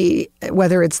community,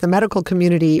 whether it's the medical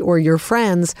community or your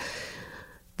friends,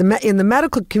 in the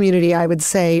medical community, I would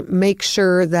say make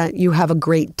sure that you have a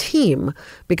great team,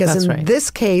 because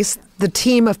this case, the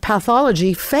team of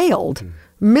pathology failed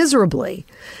miserably.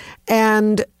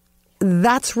 And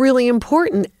that's really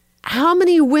important. How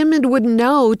many women would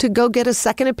know to go get a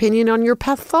second opinion on your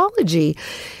pathology?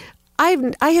 I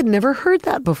had never heard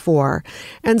that before.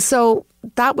 And so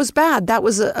that was bad. That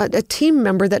was a team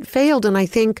member that failed. And I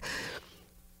think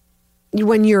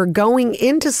when you're going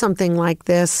into something like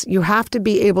this, you have to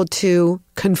be able to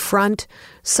confront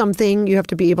something. You have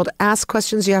to be able to ask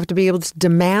questions. You have to be able to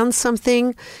demand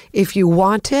something if you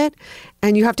want it,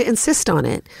 and you have to insist on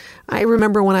it. I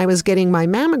remember when I was getting my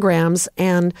mammograms,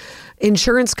 and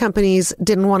insurance companies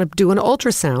didn't want to do an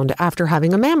ultrasound after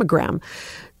having a mammogram.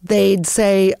 They'd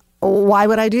say, why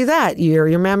would I do that? Your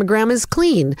mammogram is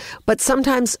clean. But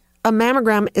sometimes a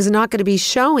mammogram is not going to be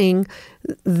showing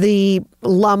the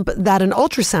lump that an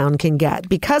ultrasound can get.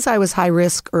 Because I was high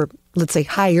risk, or let's say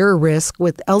higher risk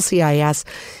with LCIS,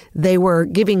 they were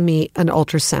giving me an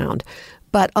ultrasound.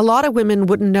 But a lot of women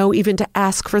wouldn't know even to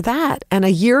ask for that. And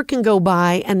a year can go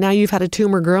by, and now you've had a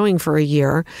tumor growing for a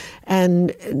year,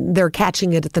 and they're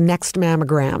catching it at the next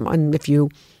mammogram. And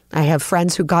I have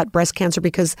friends who got breast cancer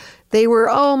because they were,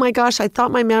 oh my gosh, I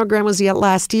thought my mammogram was yet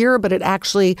last year, but it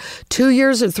actually 2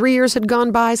 years or 3 years had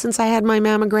gone by since I had my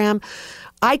mammogram.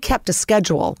 I kept a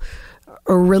schedule,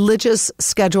 a religious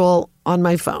schedule on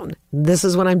my phone. This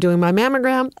is when I'm doing my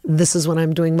mammogram. This is when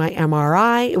I'm doing my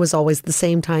MRI. It was always the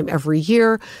same time every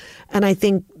year. And I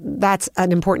think that's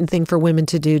an important thing for women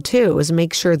to do too, is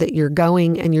make sure that you're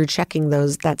going and you're checking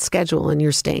that schedule and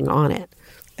you're staying on it.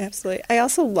 Absolutely. I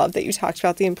also love that you talked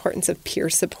about the importance of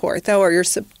peer support, though, or your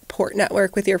support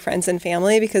network with your friends and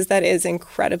family, because that is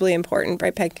incredibly important.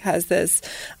 Bright Peg has this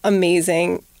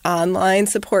amazing online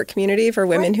support community for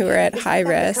women who are at high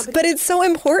risk. But it's so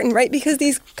important, right? Because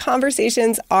these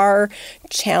conversations are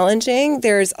challenging.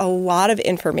 There's a lot of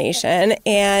information,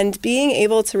 and being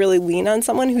able to really lean on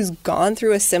someone who's gone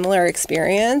through a similar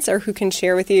experience, or who can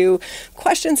share with you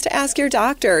questions to ask your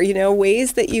doctor,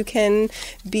 ways that you can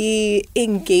be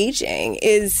engaging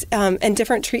and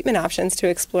different treatment options to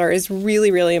explore is really,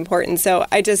 really important. So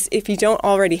if you don't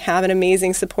already have an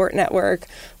amazing support network,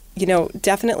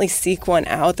 definitely seek one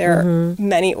out. There are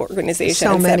many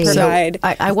organizations that provide.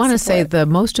 I want to say the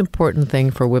most important thing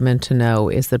for women to know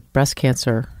is that breast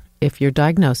cancer, if you're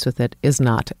diagnosed with it, is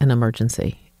not an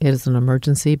emergency. It is an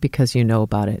emergency because you know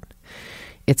about it.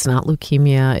 It's not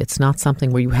leukemia. It's not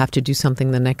something where you have to do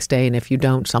something the next day, and if you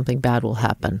don't, something bad will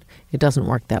happen. It doesn't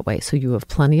work that way. So you have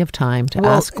plenty of time to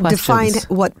ask questions. Define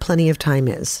what plenty of time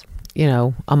is.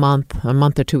 A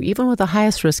month or two, even with the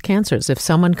highest risk cancers. If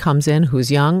someone comes in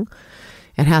who's young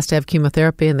and has to have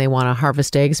chemotherapy and they want to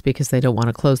harvest eggs because they don't want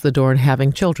to close the door and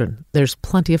having children, there's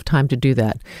plenty of time to do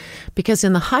that. Because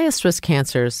in the highest risk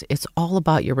cancers, it's all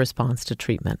about your response to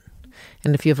treatment.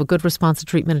 And if you have a good response to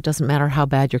treatment, it doesn't matter how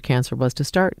bad your cancer was to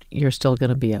start, you're still going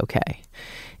to be okay.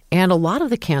 And a lot of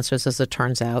the cancers, as it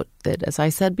turns out, that, as I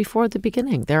said before at the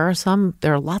beginning, there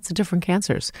are lots of different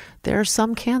cancers. There are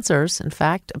some cancers, in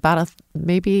fact, about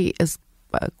maybe as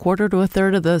a quarter to a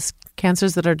third of the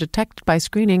cancers that are detected by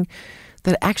screening,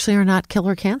 that actually are not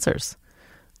killer cancers.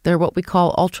 They're what we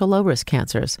call ultra-low risk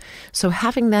cancers. So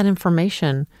having that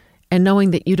information and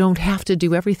knowing that you don't have to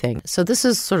do everything. So this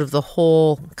is sort of the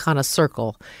whole kind of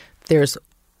circle. There's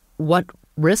what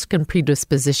risk and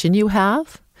predisposition you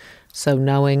have. So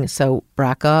knowing,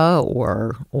 BRCA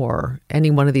or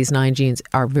any one of these 9 genes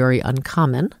are very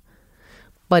uncommon.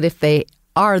 But if they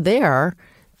are there,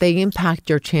 they impact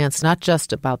your chance not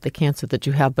just about the cancer that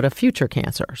you have, but a future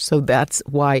cancer. So that's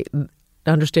why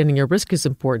understanding your risk is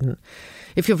important.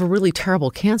 If you have a really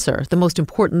terrible cancer, the most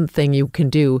important thing you can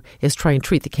do is try and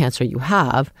treat the cancer you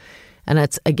have. And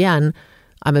it's, again,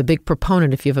 I'm a big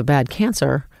proponent, if you have a bad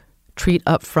cancer, treat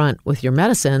up front with your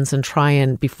medicines and try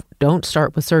and don't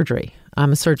start with surgery.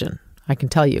 I'm a surgeon. I can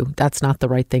tell you that's not the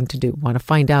right thing to do. Want to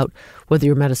find out whether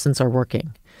your medicines are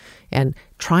working. And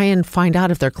try and find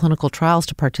out if there are clinical trials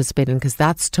to participate in, because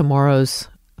that's tomorrow's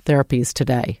therapies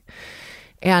today.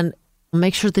 And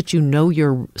make sure that you know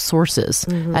your sources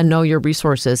and know your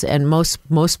resources. And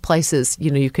most places,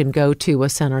 you can go to a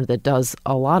center that does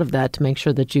a lot of that to make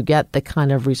sure that you get the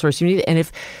kind of resource you need. And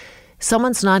if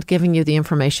someone's not giving you the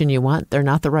information you want, they're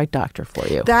not the right doctor for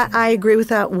you. That I agree with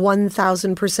that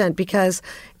 1,000%, because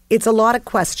it's a lot of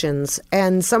questions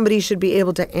and somebody should be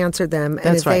able to answer them.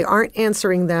 And if they aren't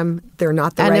answering them, they're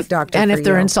not the right doctor for you. And if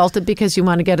they're insulted because you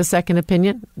want to get a second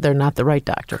opinion, they're not the right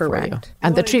doctor for you.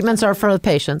 And the treatments are for the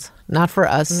patients, not for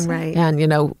us. Right.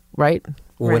 And, right?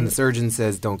 Well, when the surgeon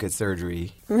says don't get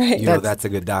surgery, that's a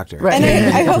good doctor. Right.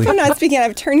 And I hope I'm not speaking out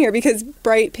of turn here, because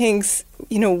Bright Pink's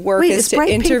work is to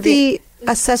intervene.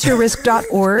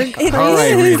 AssessYourRisk.org. All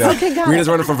right, Rita. Okay, Rita's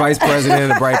running for vice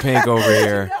president of Bright Pink over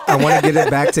here. I want to get it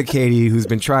back to Katie, who's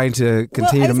been trying to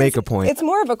continue to make a point. It's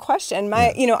more of a question.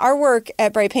 Our work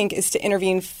at Bright Pink is to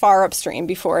intervene far upstream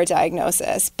before a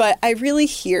diagnosis. But I really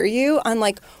hear you on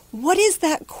what is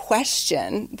that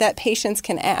question that patients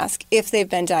can ask if they've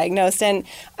been diagnosed? And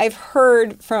I've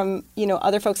heard from,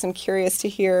 other folks, I'm curious to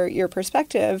hear your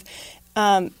perspective.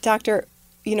 Doctor,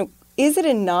 is it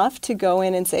enough to go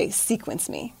in and say, sequence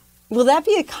me? Will that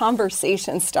be a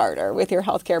conversation starter with your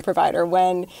healthcare provider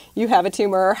when you have a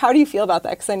tumor? Or how do you feel about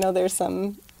that? Because I know there's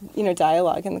some,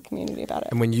 dialogue in the community about it.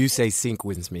 And when you say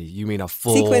sequence me, you mean a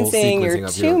full sequencing your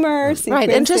tumor. Right,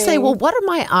 and just say, well, what are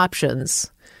my options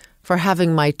for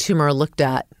having my tumor looked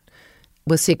at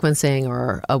with sequencing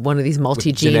or one of these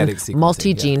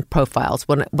multi-gene profiles,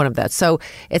 one of that. So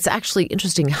it's actually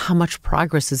interesting how much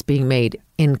progress is being made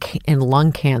in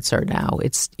lung cancer now.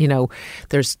 It's,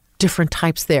 there's different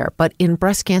types there. But in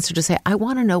breast cancer, to say, I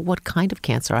want to know what kind of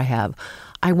cancer I have.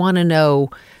 I want to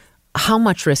know how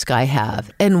much risk I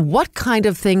have and what kind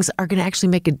of things are going to actually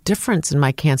make a difference in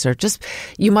my cancer. Just,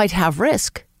 you might have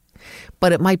risk,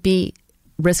 but it might be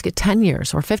risk at 10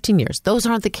 years or 15 years. Those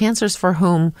aren't the cancers for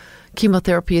whom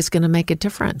chemotherapy is going to make a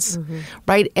difference,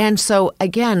 right? And so,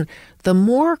 again, the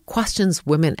more questions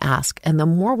women ask and the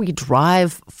more we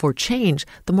drive for change,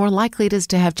 the more likely it is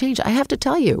to have change. I have to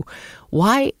tell you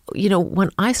why,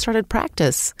 when I started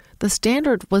practice, the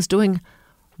standard was doing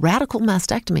radical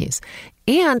mastectomies.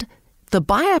 And the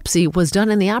biopsy was done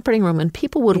in the operating room and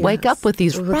people would wake up with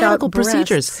these radical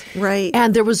procedures. Right.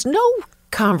 And there was no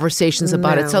conversations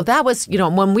about it. So that was,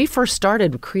 when we first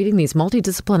started creating these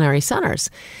multidisciplinary centers,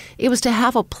 it was to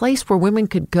have a place where women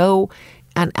could go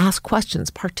and ask questions,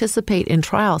 participate in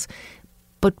trials.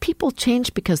 But people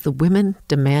changed because the women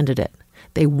demanded it.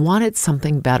 They wanted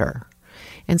something better.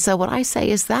 And so what I say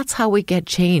is that's how we get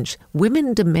change.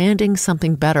 Women demanding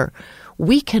something better.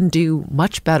 We can do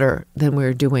much better than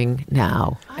we're doing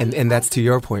now. And that's to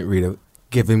your point, Rita.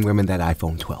 Giving women that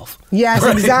iPhone 12. Yes,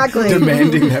 right? Exactly.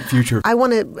 Demanding that future. I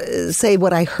want to say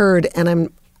what I heard,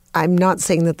 and I'm not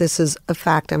saying that this is a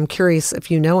fact. I'm curious if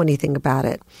you know anything about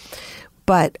it.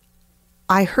 But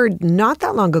I heard not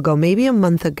that long ago, maybe a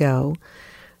month ago,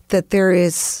 that there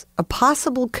is a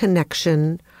possible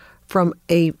connection from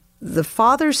the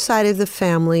father's side of the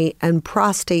family and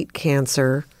prostate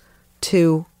cancer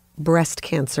to breast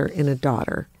cancer in a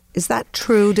daughter. Is that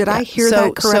true? Did I hear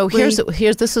that correctly?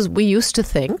 So we used to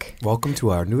think. Welcome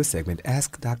to our newest segment,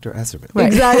 Ask Dr. Esserman. Right.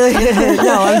 Exactly.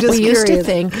 No, I'm just curious. We used to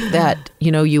think that,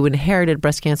 you inherited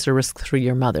breast cancer risk through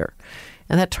your mother.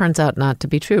 And that turns out not to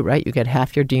be true, right? You get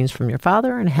half your genes from your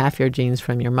father and half your genes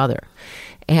from your mother.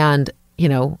 And,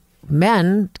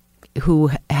 men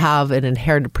who have an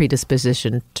inherited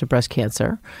predisposition to breast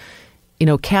cancer,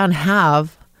 can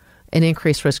have an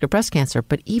increased risk of breast cancer.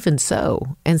 But even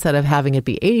so, instead of having it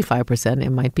be 85%, it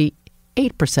might be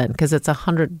 8% because it's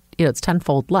 100, it's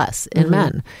tenfold less in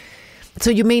men.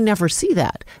 So you may never see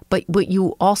that. But what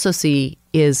you also see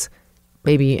is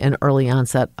maybe an early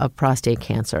onset of prostate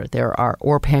cancer.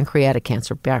 Or pancreatic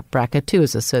cancer. BRCA2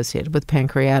 is associated with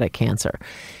pancreatic cancer.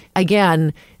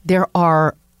 Again, there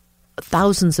are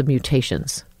thousands of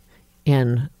mutations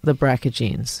in the BRCA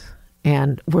genes.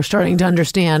 And we're starting to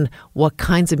understand what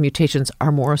kinds of mutations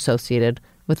are more associated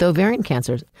with ovarian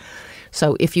cancers.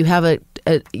 So if you have a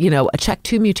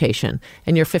CHEK2 mutation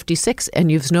and you're 56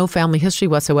 and you've no family history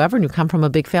whatsoever and you come from a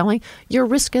big family, your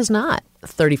risk is not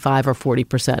 35 or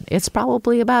 40%. It's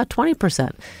probably about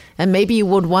 20%. And maybe you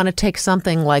would want to take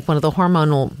something like one of the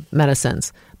hormonal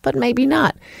medicines, but maybe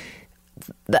not.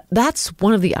 That's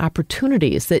one of the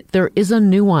opportunities, that there is a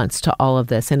nuance to all of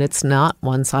this, and it's not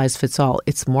one size fits all.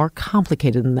 It's more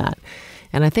complicated than that.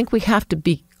 And I think we have to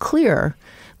be clear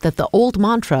that the old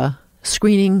mantra,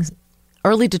 screening,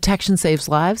 early detection saves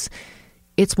lives,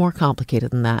 it's more complicated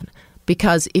than that.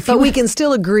 Because But we can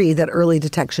still agree that early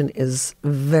detection is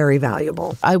very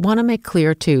valuable. I want to make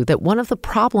clear, too, that one of the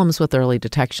problems with early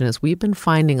detection is we've been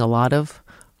finding a lot of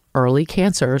early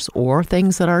cancers or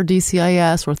things that are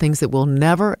DCIS or things that will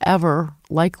never, ever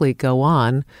likely go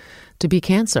on to be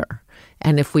cancer.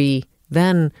 And if we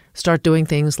then start doing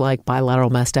things like bilateral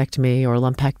mastectomy or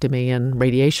lumpectomy and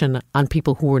radiation on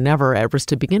people who were never at risk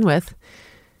to begin with,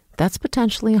 that's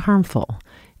potentially harmful.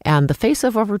 And the face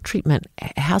of overtreatment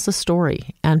has a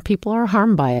story, and people are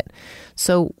harmed by it.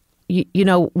 So,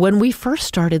 when we first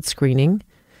started screening,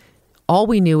 all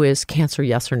we knew is cancer,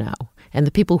 yes or no. And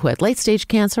the people who had late-stage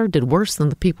cancer did worse than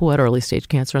the people who had early-stage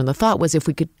cancer. And the thought was, if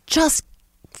we could just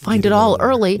find it all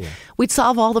early, we'd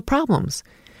solve all the problems.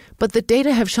 But the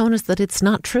data have shown us that it's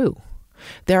not true.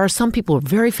 There are some people with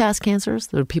very fast cancers.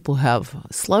 There are people who have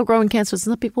slow-growing cancers.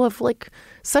 And some people have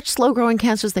such slow-growing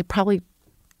cancers they probably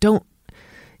don't,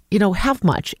 have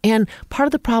much. And part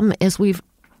of the problem is we've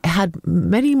had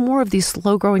many more of these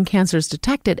slow-growing cancers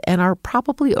detected and are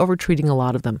probably overtreating a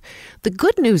lot of them. The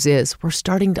good news is we're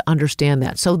starting to understand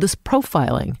that. So this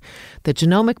profiling, the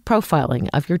genomic profiling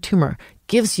of your tumor,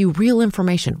 gives you real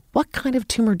information. What kind of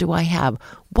tumor do I have?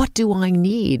 What do I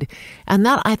need? And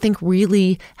that, I think,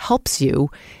 really helps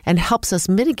you and helps us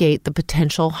mitigate the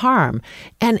potential harm.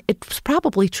 And it's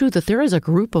probably true that there is a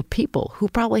group of people who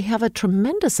probably have a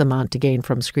tremendous amount to gain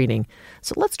from screening.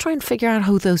 So let's try and figure out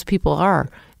who those people are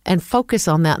and focus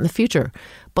on that in the future.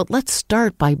 But let's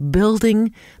start by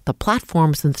building the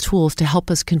platforms and the tools to help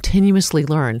us continuously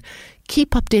learn.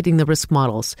 Keep updating the risk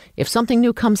models. If something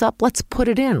new comes up, let's put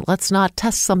it in. Let's not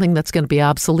test something that's going to be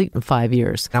obsolete in 5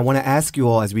 years. I want to ask you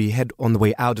all, as we head on the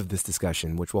way out of this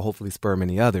discussion, which will hopefully spur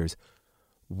many others,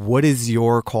 what is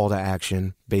your call to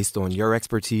action based on your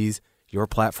expertise, your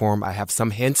platform? I have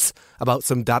some hints about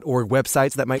some .org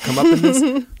websites that might come up in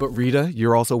this. But Rita,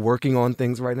 you're also working on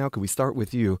things right now. Could we start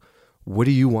with you? What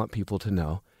do you want people to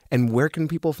know? And where can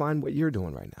people find what you're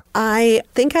doing right now? I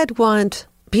think I'd want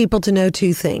people to know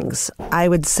two things. I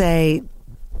would say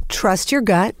trust your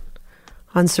gut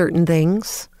on certain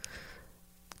things.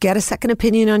 Get a second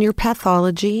opinion on your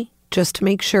pathology just to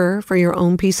make sure, for your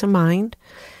own peace of mind.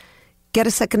 Get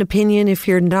a second opinion if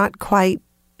you're not quite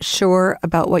sure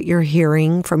about what you're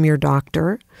hearing from your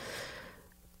doctor.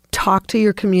 Talk to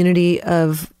your community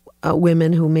of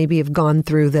women who maybe have gone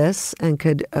through this and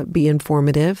could be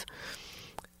informative.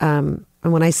 And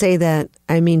when I say that,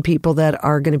 I mean people that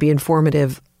are going to be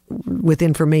informative with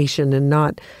information and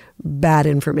not bad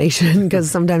information,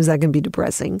 because sometimes that can be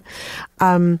depressing.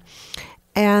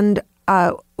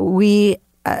 We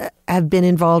have been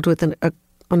involved with an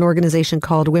organization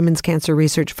called Women's Cancer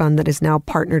Research Fund that is now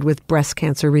partnered with Breast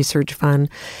Cancer Research Fund.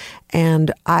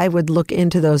 And I would look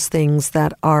into those things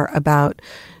that are about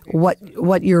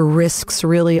what your risks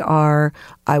really are.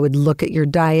 I would look at your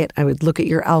diet. I would look at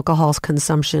your alcohol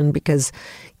consumption, because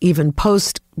even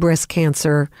post breast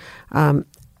cancer,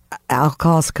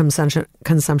 alcohol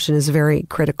consumption is very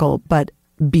critical. But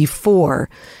before,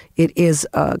 it is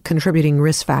a contributing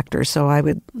risk factor. So I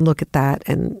would look at that,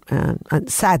 and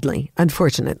sadly,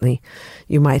 unfortunately,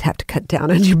 you might have to cut down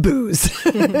on your booze.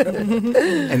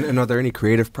 And are there any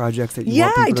creative projects that you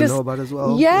want people to know about as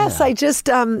well? Yes,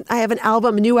 yeah. I have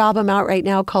a new album out right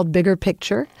now called Bigger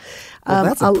Picture. Well,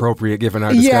 that's appropriate given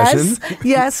our discussion.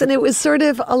 Yes, and it was sort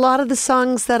of a lot of the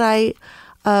songs that I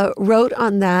wrote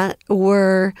on that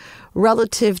were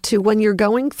relative to when you're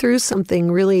going through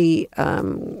something really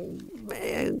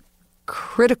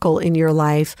critical in your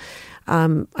life.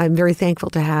 I'm very thankful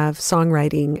to have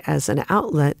songwriting as an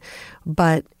outlet,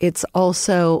 but it's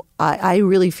also, I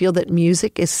really feel that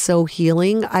music is so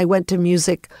healing. I went to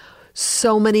music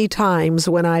so many times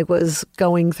when I was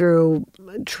going through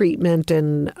treatment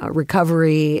and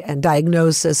recovery and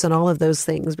diagnosis and all of those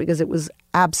things, because it was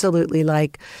absolutely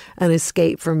like an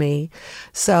escape for me.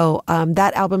 So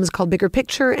that album is called Bigger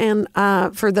Picture. And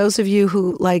for those of you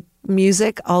who like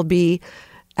music, I'll be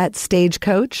at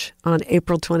Stagecoach on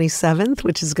April 27th,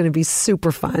 which is going to be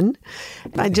super fun.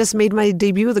 I just made my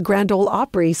debut with the Grand Ole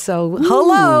Opry, so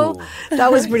hello.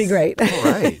 That was pretty great. All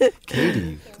right.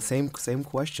 Katie, same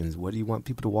questions. What do you want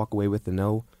people to walk away with to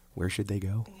know? Where should they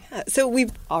go? Yeah, so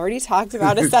we've already talked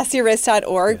about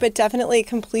assessyourrisk.org, but definitely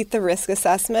complete the risk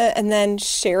assessment and then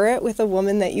share it with a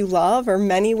woman that you love or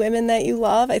many women that you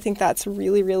love. I think that's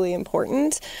really, really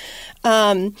important.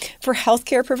 For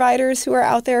healthcare providers who are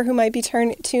out there who might be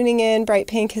tuning in, Bright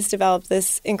Pink has developed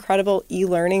this incredible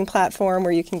e-learning platform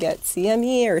where you can get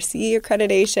CME or CE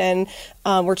accreditation.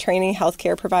 We're training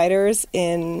healthcare providers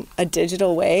in a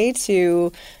digital way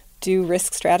to do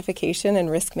risk stratification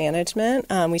and risk management.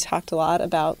 We talked a lot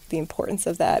about the importance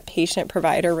of that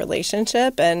patient-provider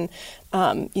relationship. And,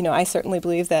 I certainly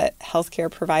believe that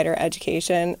healthcare provider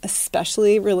education,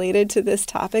 especially related to this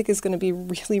topic, is going to be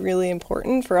really, really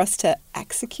important for us to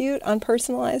execute on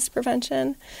personalized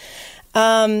prevention.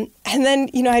 And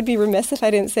then, I'd be remiss if I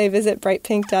didn't say visit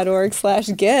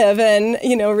brightpink.org/give and,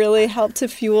 really help to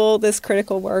fuel this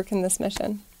critical work and this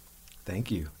mission.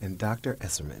 Thank you. And Dr.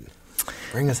 Esserman,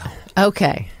 bring us home.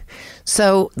 Okay.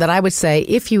 So that I would say,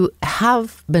 if you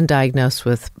have been diagnosed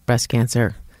with breast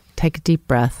cancer, take a deep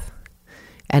breath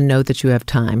and know that you have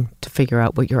time to figure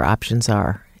out what your options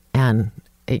are. And,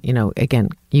 again,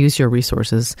 use your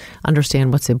resources,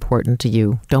 understand what's important to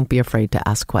you. Don't be afraid to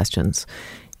ask questions.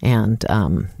 And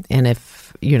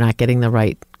if you're not getting the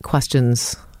right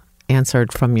questions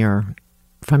answered from your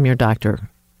doctor,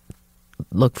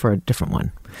 look for a different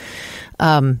one.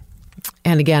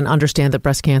 And again, understand that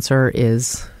breast cancer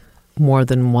is more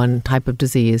than one type of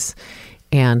disease,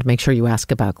 and make sure you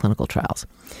ask about clinical trials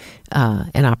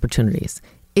and opportunities.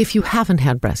 If you haven't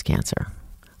had breast cancer,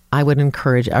 I would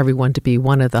encourage everyone to be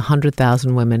one of the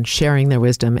 100,000 women sharing their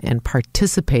wisdom and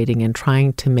participating in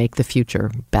trying to make the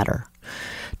future better,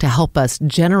 to help us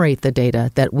generate the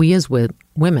data that we as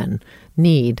women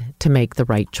need to make the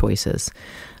right choices.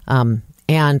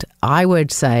 And I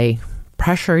would say,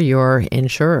 pressure your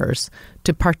insurers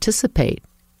to participate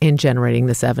in generating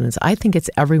this evidence. I think it's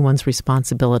everyone's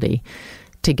responsibility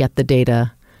to get the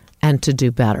data and to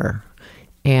do better.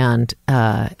 And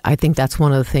I think that's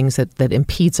one of the things that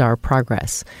impedes our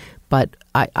progress. But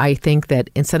I think that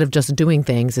instead of just doing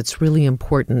things, it's really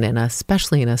important, and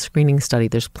especially in a screening study,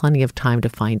 there's plenty of time to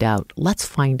find out. Let's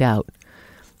find out,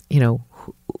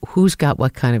 who's got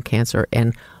what kind of cancer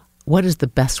and what is the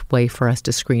best way for us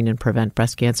to screen and prevent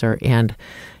breast cancer. And,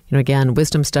 again,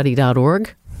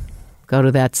 wisdomstudy.org, go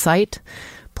to that site.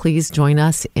 Please join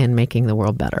us in making the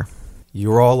world better.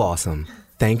 You're all awesome.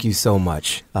 Thank you so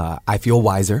much. I feel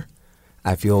wiser.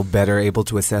 I feel better able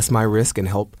to assess my risk and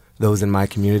help those in my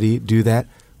community do that.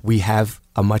 We have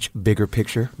a much bigger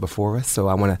picture before us. So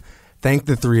I want to thank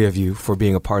the three of you for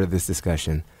being a part of this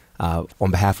discussion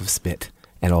on behalf of SPIT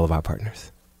and all of our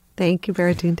partners. Thank you,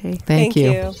 Baratunde. Thank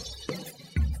you.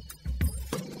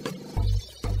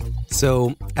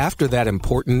 So after that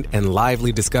important and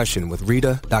lively discussion with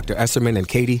Rita, Dr. Esserman, and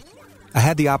Katie, I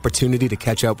had the opportunity to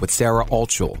catch up with Sarah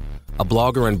Altschul, a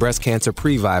blogger and breast cancer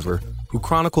previvor who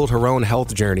chronicled her own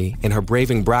health journey in her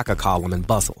Braving BRCA column in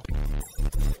Bustle.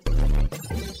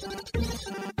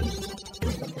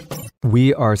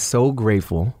 We are so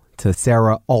grateful to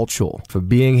Sarah Altschul for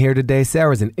being here today.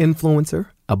 Sarah's an influencer,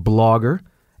 a blogger,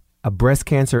 a breast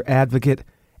cancer advocate,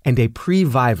 and a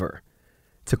previvor.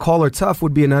 To call her tough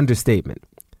would be an understatement.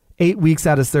 8 weeks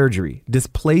out of surgery,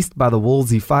 displaced by the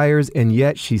Woolsey fires, and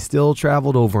yet she still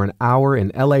traveled over an hour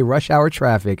in LA rush hour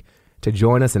traffic to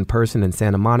join us in person in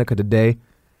Santa Monica today.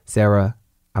 Sarah,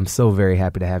 I'm so very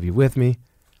happy to have you with me.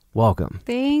 Welcome.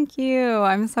 Thank you.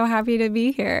 I'm so happy to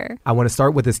be here. I want to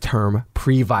start with this term,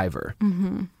 previvor.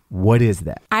 Mm-hmm. What is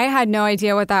that? I had no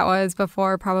idea what that was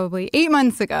before probably 8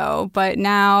 months ago, but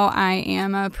now I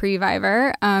am a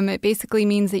previvor. It basically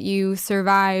means that you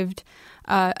survived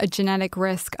a genetic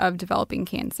risk of developing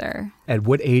cancer. At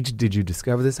what age did you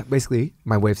discover this? Basically,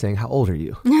 my way of saying, how old are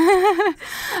you?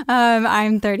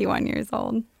 I'm 31 years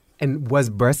old. And was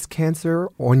breast cancer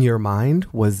on your mind?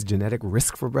 Was genetic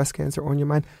risk for breast cancer on your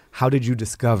mind? How did you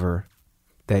discover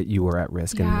that you were at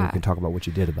risk? And we can talk about what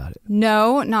you did about it.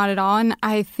 No, not at all. And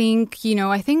I think,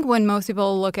 when most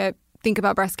people think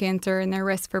about breast cancer and their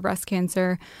risk for breast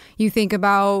cancer, you think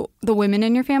about the women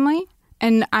in your family.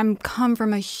 And I'm come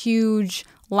from a huge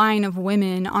line of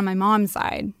women on my mom's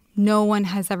side. No one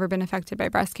has ever been affected by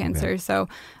breast cancer. Okay. So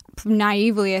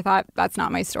naively, I thought, that's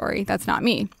not my story. That's not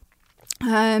me.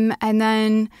 And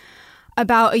then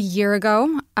about a year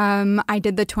ago, I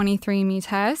did the 23andMe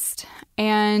test,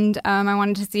 and I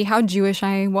wanted to see how Jewish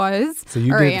I was. So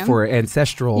you did it for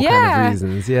ancestral kind of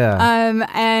reasons,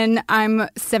 and I'm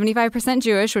 75%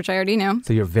 Jewish, which I already know.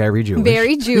 So you're very Jewish.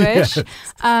 Very Jewish. Yes.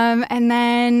 And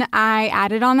then I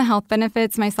added on the health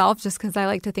benefits myself, just because I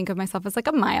like to think of myself as like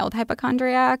a mild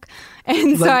hypochondriac.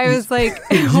 And so I was like...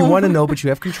 You want to know, but you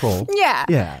have control.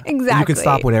 Yeah, exactly. You can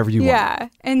stop whenever you want. Yeah.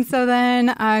 And so then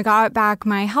I got back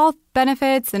my health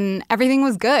benefits and everything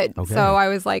was good. Okay. So I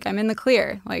was like, I'm in the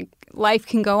clear. Like, life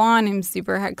can go on. I'm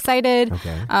super excited.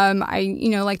 Okay.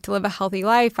 I, like to live a healthy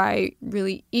life. I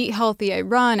really eat healthy. I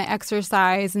run, I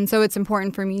exercise. And so it's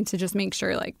important for me to just make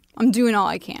sure like I'm doing all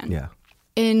I can. Yeah.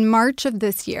 In March of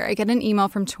this year, I get an email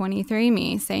from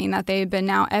 23andMe saying that they've been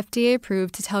now FDA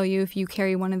approved to tell you if you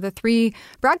carry one of the 3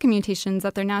 BRCA mutations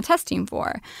that they're now testing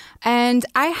for. And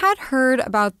I had heard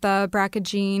about the BRCA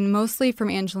gene mostly from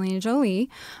Angelina Jolie,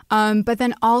 but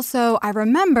then also I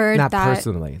remembered Not that...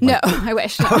 personally. No, I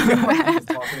wish.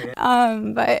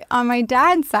 No. But on my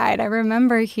dad's side, I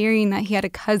remember hearing that he had a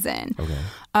cousin,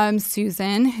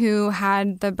 Susan, who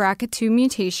had the BRCA2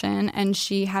 mutation, and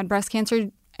she had breast cancer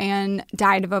and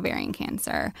died of ovarian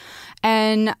cancer.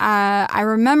 And I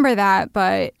remember that,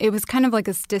 but it was kind of like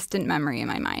a distant memory in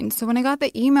my mind. So when I got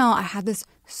the email, I had this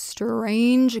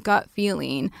strange gut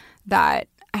feeling that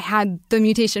I had the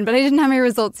mutation, but I didn't have my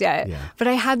results yet. Yeah. But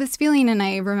I had this feeling, and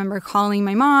I remember calling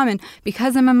my mom, and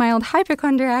because I'm a mild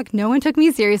hypochondriac, no one took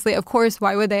me seriously. Of course,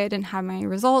 why would they? I didn't have my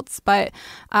results. But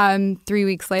 3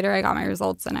 weeks later, I got my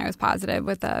results, and I was positive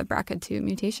with the BRCA2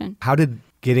 mutation. How did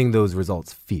getting those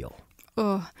results feel?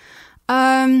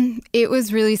 It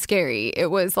was really scary.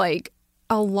 It was like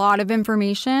a lot of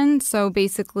information. So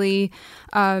basically,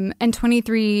 and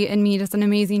 23andMe does an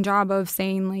amazing job of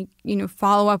saying like,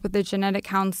 follow up with the genetic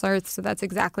counselor. So that's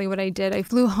exactly what I did. I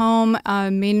flew home,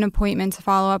 made an appointment to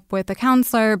follow up with a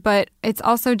counselor, but it's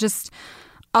also just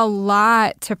a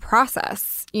lot to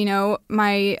process.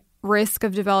 My risk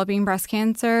of developing breast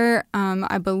cancer,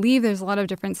 I believe there's a lot of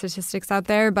different statistics out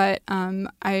there, but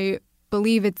I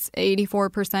believe it's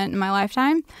 84% in my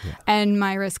lifetime. Yeah. And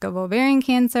my risk of ovarian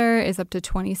cancer is up to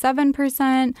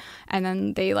 27%. And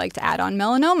then they like to add on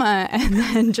melanoma and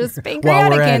then just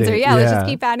pancreatic cancer. Yeah, let's just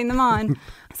keep adding them on.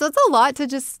 So it's a lot to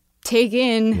just take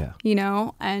in,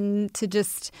 and to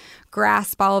just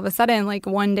grasp all of a sudden. Like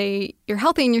one day you're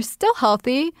healthy and you're still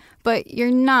healthy, but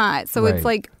you're not. So It's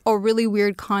like a really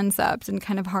weird concept and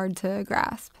kind of hard to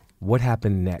grasp. What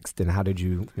happened next, and how did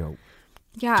you,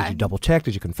 Yeah. Did you double check?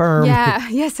 Did you confirm? Yeah.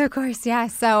 Yes, of course. Yeah.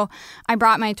 So I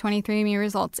brought my 23andMe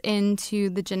results into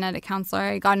the genetic counselor.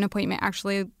 I got an appointment.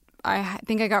 Actually, I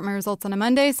think I got my results on a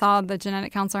Monday, saw the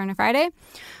genetic counselor on a Friday.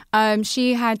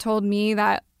 She had told me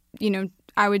that,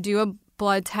 I would do a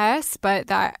blood test, but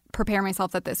that prepare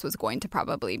myself that this was going to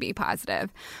probably be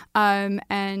positive.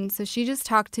 And so she just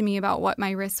talked to me about what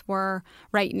my risks were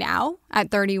right now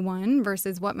at 31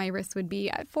 versus what my risks would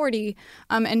be at 40,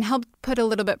 and helped put a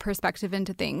little bit perspective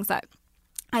into things that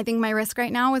I think my risk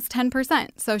right now is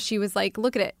 10%. So she was like,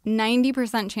 look at it,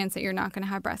 90% chance that you're not going to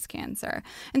have breast cancer.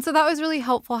 And so that was really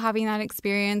helpful having that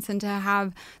experience and to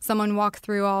have someone walk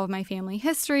through all of my family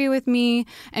history with me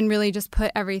and really just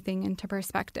put everything into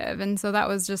perspective. And so that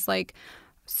was just like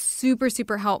super,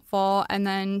 super helpful. And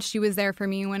then she was there for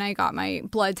me when I got my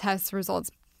blood test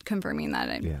results confirming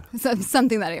that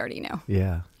something that I already know.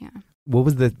 Yeah. Yeah. What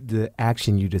was the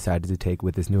action you decided to take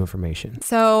with this new information?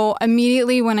 So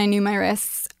immediately when I knew my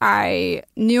risks, I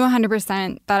knew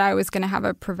 100% that I was going to have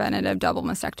a preventative double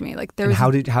mastectomy. Like there was.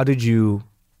 And how did you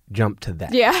jump to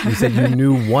that? Yeah. You said you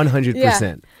knew 100%. Yeah.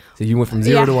 So you went from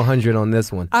 0 to 100 on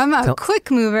this one. I'm a quick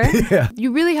mover. Yeah.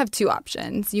 You really have two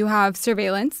options. You have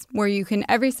surveillance, where you can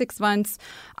every 6 months,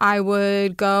 I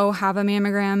would go have a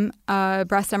mammogram,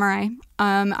 breast MRI.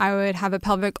 I would have a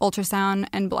pelvic ultrasound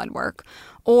and blood work.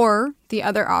 Or the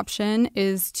other option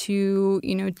is to,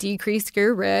 decrease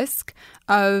your risk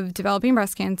of developing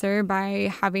breast cancer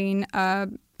by having a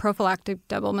prophylactic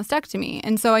double mastectomy.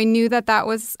 And so I knew that that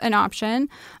was an option.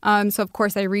 So of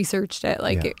course I researched it.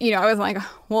 I was like,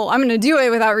 well, I'm going to do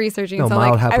it without researching. No, so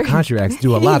mild hypochondriacs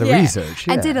do a lot of research.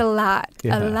 Yeah. I did a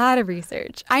lot of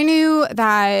research. I knew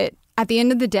that at the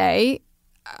end of the day,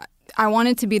 I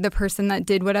wanted to be the person that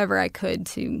did whatever I could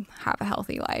to have a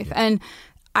healthy life. Yeah. And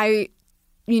I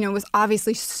was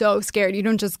obviously so scared. You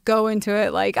don't just go into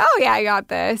it like, oh yeah, I got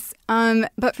this.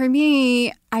 But for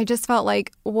me, I just felt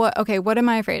like, what am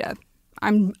I afraid of?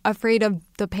 I'm afraid of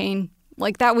the pain.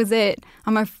 Like that was it.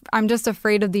 I'm just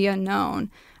afraid of the unknown.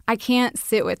 I can't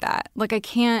sit with that. Like I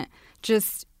can't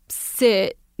just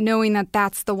sit knowing that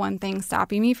that's the one thing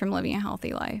stopping me from living a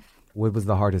healthy life. What was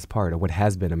the hardest part, or what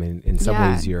has been? I mean, in some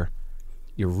ways, you're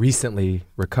recently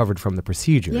recovered from the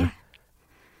procedure. Yeah.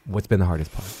 What's been the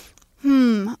hardest part?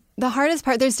 The hardest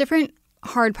part, there's different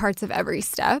hard parts of every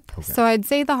step. Okay. So I'd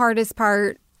say the hardest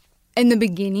part in the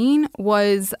beginning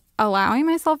was allowing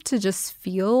myself to just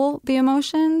feel the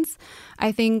emotions.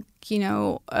 I think,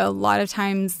 a lot of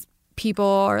times people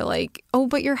are like, oh,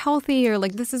 but you're healthy, or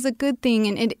like, this is a good thing.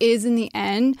 And it is in the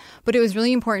end. But it was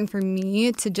really important for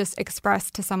me to just express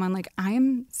to someone, like, I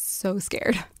am so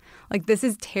scared. Like, this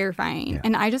is terrifying. Yeah.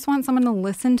 And I just want someone to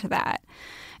listen to that.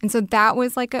 And so that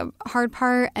was like a hard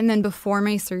part. And then before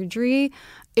my surgery,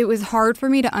 it was hard for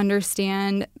me to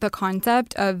understand the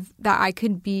concept of that I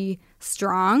could be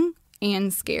strong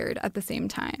and scared at the same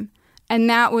time. And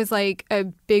that was like a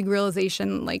big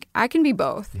realization, like, I can be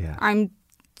both. Yeah. I'm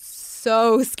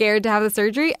so scared to have the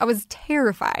surgery. I was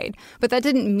terrified, but that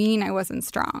didn't mean I wasn't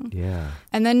strong. Yeah.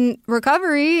 And then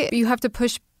recovery, you have to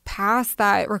push past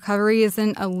that. Recovery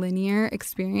isn't a linear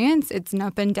experience. It's an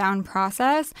up and down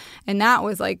process. And that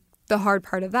was like the hard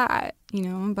part of that,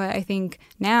 But I think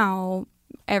now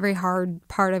every hard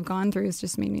part I've gone through has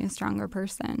just made me a stronger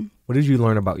person. What did you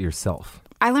learn about yourself?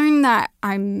 I learned that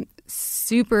I'm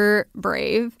super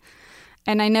brave.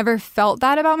 And I never felt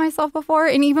that about myself before.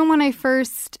 And even when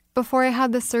before I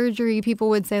had the surgery, people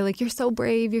would say, like, you're so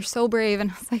brave, you're so brave.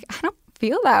 And I was like, I don't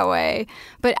feel that way.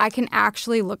 But I can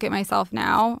actually look at myself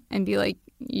now and be like,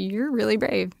 you're really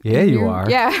brave. Yeah, you are.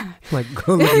 Yeah. Like,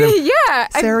 go look at them. Yeah.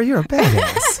 Sarah, you're a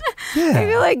badass. Yeah. I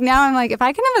feel like now I'm like, if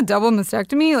I can have a double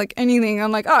mastectomy, like anything,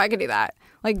 I'm like, oh, I can do that.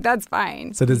 Like, that's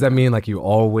fine. So does that mean like you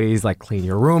always like clean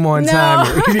your room on time?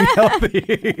 You're eating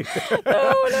healthy?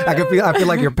 No. I feel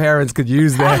like your parents could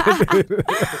use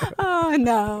that. Oh,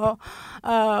 no.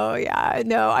 Oh, yeah.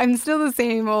 No, I'm still the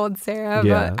same old Sarah.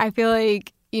 Yeah. But I feel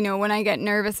like, when I get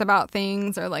nervous about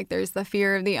things or like there's the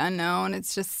fear of the unknown,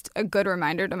 it's just a good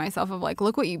reminder to myself of like,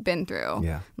 look what you've been through.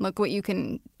 Yeah. Look what you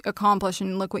can accomplish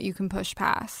and look what you can push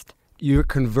past. You're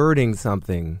converting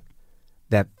something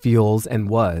that feels and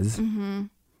was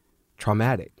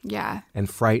traumatic and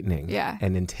frightening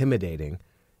and intimidating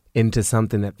into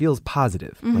something that feels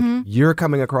positive. Like you're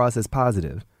coming across as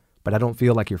positive, but I don't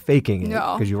feel like you're faking it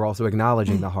because you're also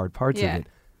acknowledging the hard parts of it.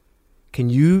 Can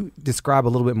you describe a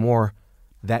little bit more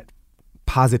that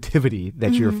positivity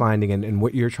that you're finding and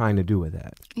what you're trying to do with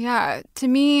that? Yeah. To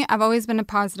me, I've always been a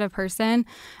positive person.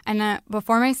 And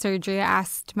before my surgery, I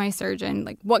asked my surgeon,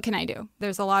 like, what can I do?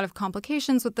 There's a lot of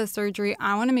complications with the surgery.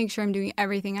 I want to make sure I'm doing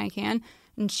everything I can.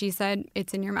 And she said,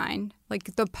 it's in your mind. Like,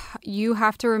 you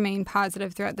have to remain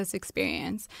positive throughout this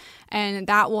experience. And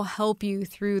that will help you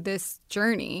through this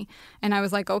journey. And I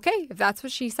was like, okay, if that's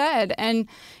what she said. And,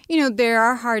 there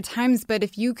are hard times, but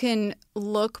if you can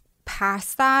look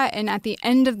past that and at the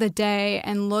end of the day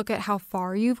and look at how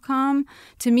far you've come,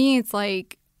 to me, it's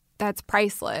like, that's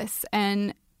priceless.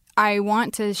 And I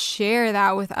want to share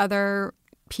that with other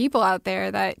people out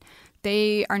there that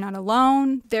they are not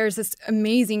alone. There's this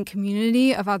amazing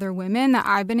community of other women that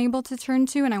I've been able to turn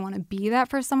to, and I want to be that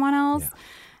for someone else. Yeah.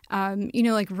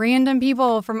 Like random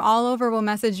people from all over will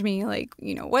message me like,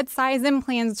 what size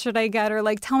implants should I get? Or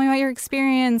like, tell me about your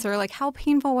experience, or like, how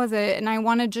painful was it? And I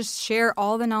want to just share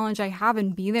all the knowledge I have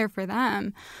and be there for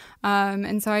them.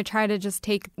 And so I try to just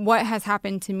take what has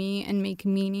happened to me and make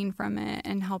meaning from it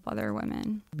and help other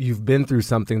women. You've been through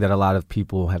something that a lot of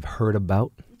people have heard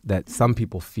about, that some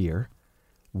people fear.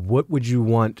 What would you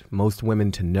want most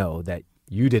women to know that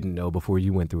you didn't know before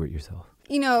you went through it yourself?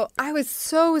 I was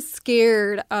so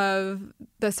scared of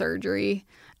the surgery,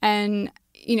 and,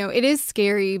 it is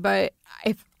scary, but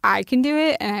if I can do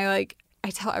it, and I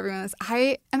tell everyone this,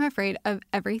 I am afraid of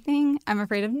everything. I'm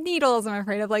afraid of needles. I'm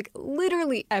afraid of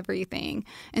literally everything.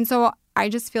 And so I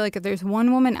just feel like if there's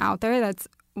one woman out there that's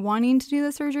wanting to do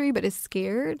the surgery but is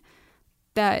scared,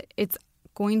 that it's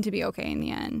going to be okay in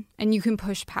the end. And you can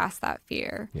push past that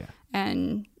fear. Yeah.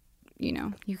 And,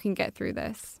 you can get through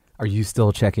this. Are you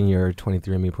still checking your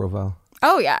 23andMe profile?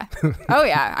 Oh, yeah. Oh,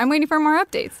 yeah. I'm waiting for more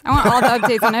updates. I want all the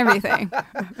updates on everything.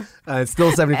 It's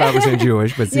still 75%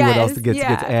 Jewish, but see what else gets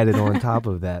added on top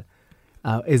of that.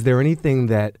 Is there anything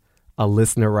that a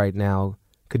listener right now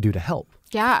could do to help?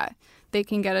 Yeah. They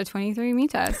can get a 23andMe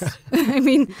test. I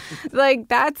mean,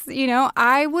 that's,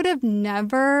 I would have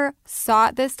never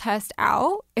sought this test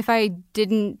out if I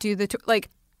didn't do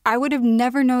I would have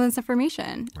never known this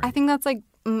information. Right. I think that's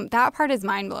that part is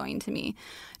mind-blowing to me.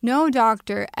 No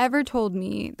doctor ever told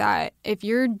me that if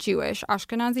you're Jewish,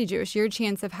 Ashkenazi Jewish, your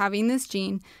chance of having this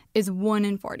gene is 1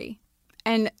 in 40.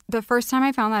 And the first time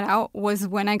I found that out was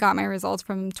when I got my results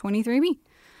from 23andMe.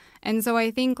 And so I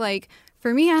think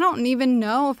for me, I don't even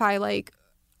know if I like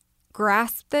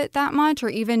grasped it that much or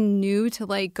even knew to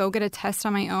like go get a test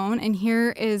on my own. And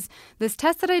here is this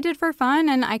test that I did for fun,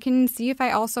 and I can see if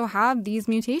I also have these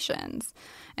mutations.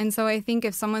 And so I think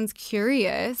if someone's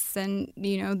curious and,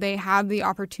 you know, they have the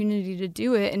opportunity to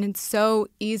do it and it's so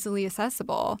easily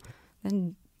accessible,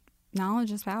 then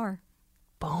knowledge is power.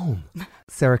 Boom.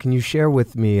 Sarah, can you share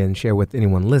with me and share with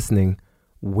anyone listening,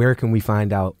 where can we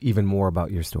find out even more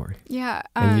about your story? Yeah.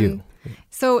 And you?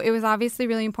 So it was obviously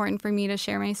really important for me to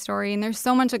share my story. And there's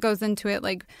so much that goes into it,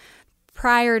 like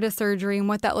prior to surgery and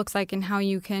what that looks like and how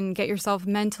you can get yourself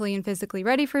mentally and physically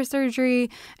ready for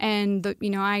surgery. And,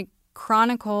 I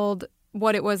chronicled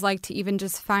what it was like to even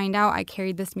just find out I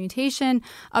carried this mutation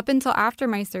up until after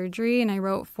my surgery. And I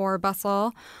wrote for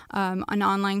Bustle, an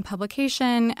online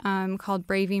publication called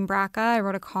Braving BRCA. I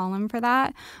wrote a column for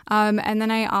that. And then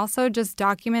I also just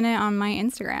document it on my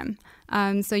Instagram.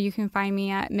 So you can find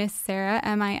me at Miss Sarah,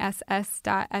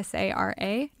 MISS.SARA,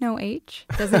 no H.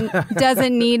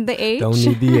 Doesn't need the H. Don't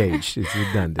need the H. It's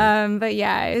redundant. But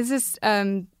yeah, it's just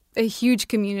a huge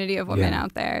community of women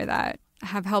out there that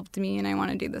have helped me, and I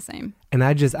want to do the same. And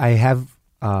I have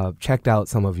checked out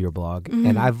some of your blog,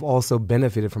 and I've also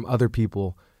benefited from other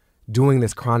people doing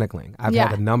this chronicling. I've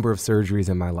had a number of surgeries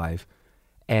in my life,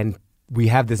 and we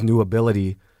have this new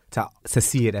ability to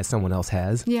see it as someone else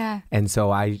has. Yeah. And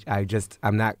so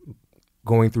I'm not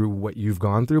going through what you've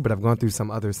gone through, but I've gone through some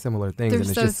other similar things, and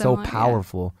it's just similar, so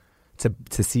powerful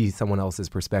to see someone else's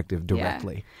perspective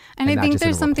directly. Yeah. And I think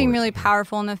there's something really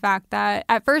powerful in the fact that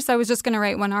at first I was just going to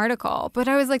write one article, but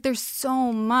I was like, there's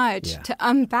so much to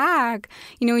unpack,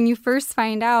 when you first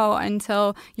find out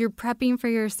until you're prepping for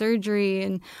your surgery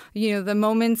and, the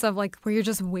moments of like where you're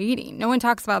just waiting. No one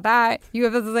talks about that. You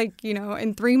have like,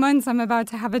 in 3 months, I'm about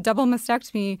to have a double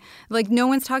mastectomy. Like no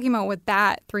one's talking about what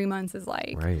that 3 months is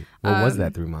like. Right. What was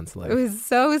that 3 months like? It was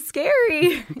so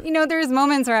scary. There's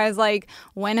moments where I was like,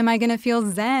 when am I going to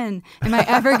feel zen? Am I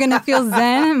ever going to feel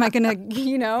zen? Am I going to,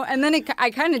 and then I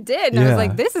kind of did. And I was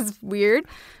like, this is weird.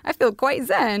 I feel quite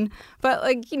zen. But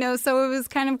so it was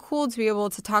kind of cool to be able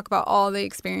to talk about all the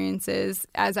experiences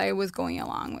as I was going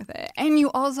along with it. And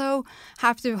you also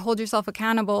have to hold yourself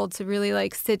accountable to really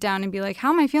sit down and be like,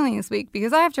 how am I feeling this week?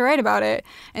 Because I have to write about it.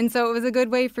 And so it was a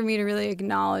good way for me to really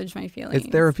acknowledge my feelings. It's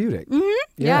therapeutic.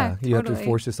 Mm-hmm. Yeah, you have to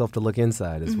force yourself to look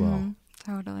inside as well.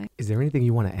 Totally. Is there anything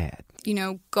you want to add?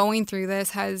 Going through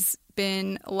this has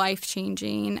been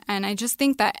life-changing, and I just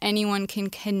think that anyone can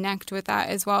connect with that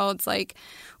as well. It's like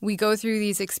we go through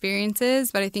these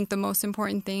experiences, but I think the most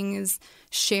important thing is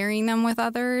sharing them with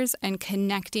others and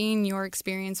connecting your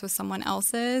experience with someone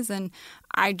else's. And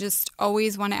I just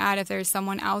always want to add, if there's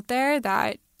someone out there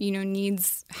that,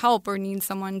 needs help or needs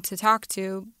someone to talk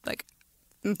to,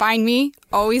 find me,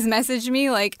 always message me.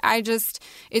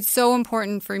 It's so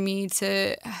important for me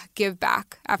to give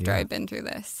back after I've been through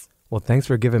this. Well, thanks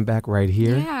for giving back right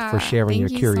here, for sharing your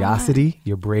curiosity,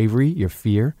 your bravery, your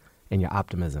fear, and your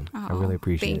optimism. I really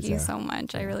appreciate it, Thank you so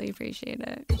much. I really appreciate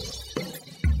it.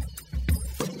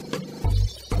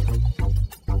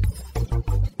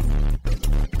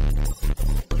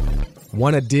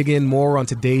 Want to dig in more on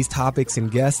today's topics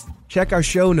and guests? Check our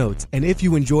show notes. And if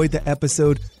you enjoyed the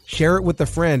episode, share it with a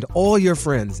friend, all your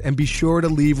friends, and be sure to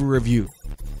leave a review.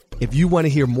 If you want to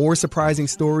hear more surprising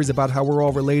stories about how we're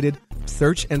all related,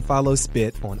 search and follow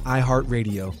Spit on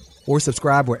iHeartRadio or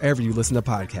subscribe wherever you listen to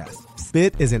podcasts.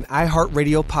 Spit is an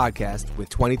iHeartRadio podcast with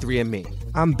 23andMe.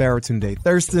 I'm Baratunde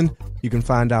Thurston. You can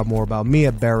find out more about me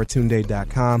at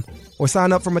baratunde.com or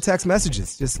sign up for my text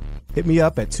messages. Just hit me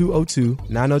up at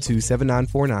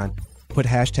 202-902-7949. Put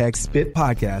hashtag Spit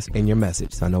Podcast in your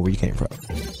message so I know where you came from.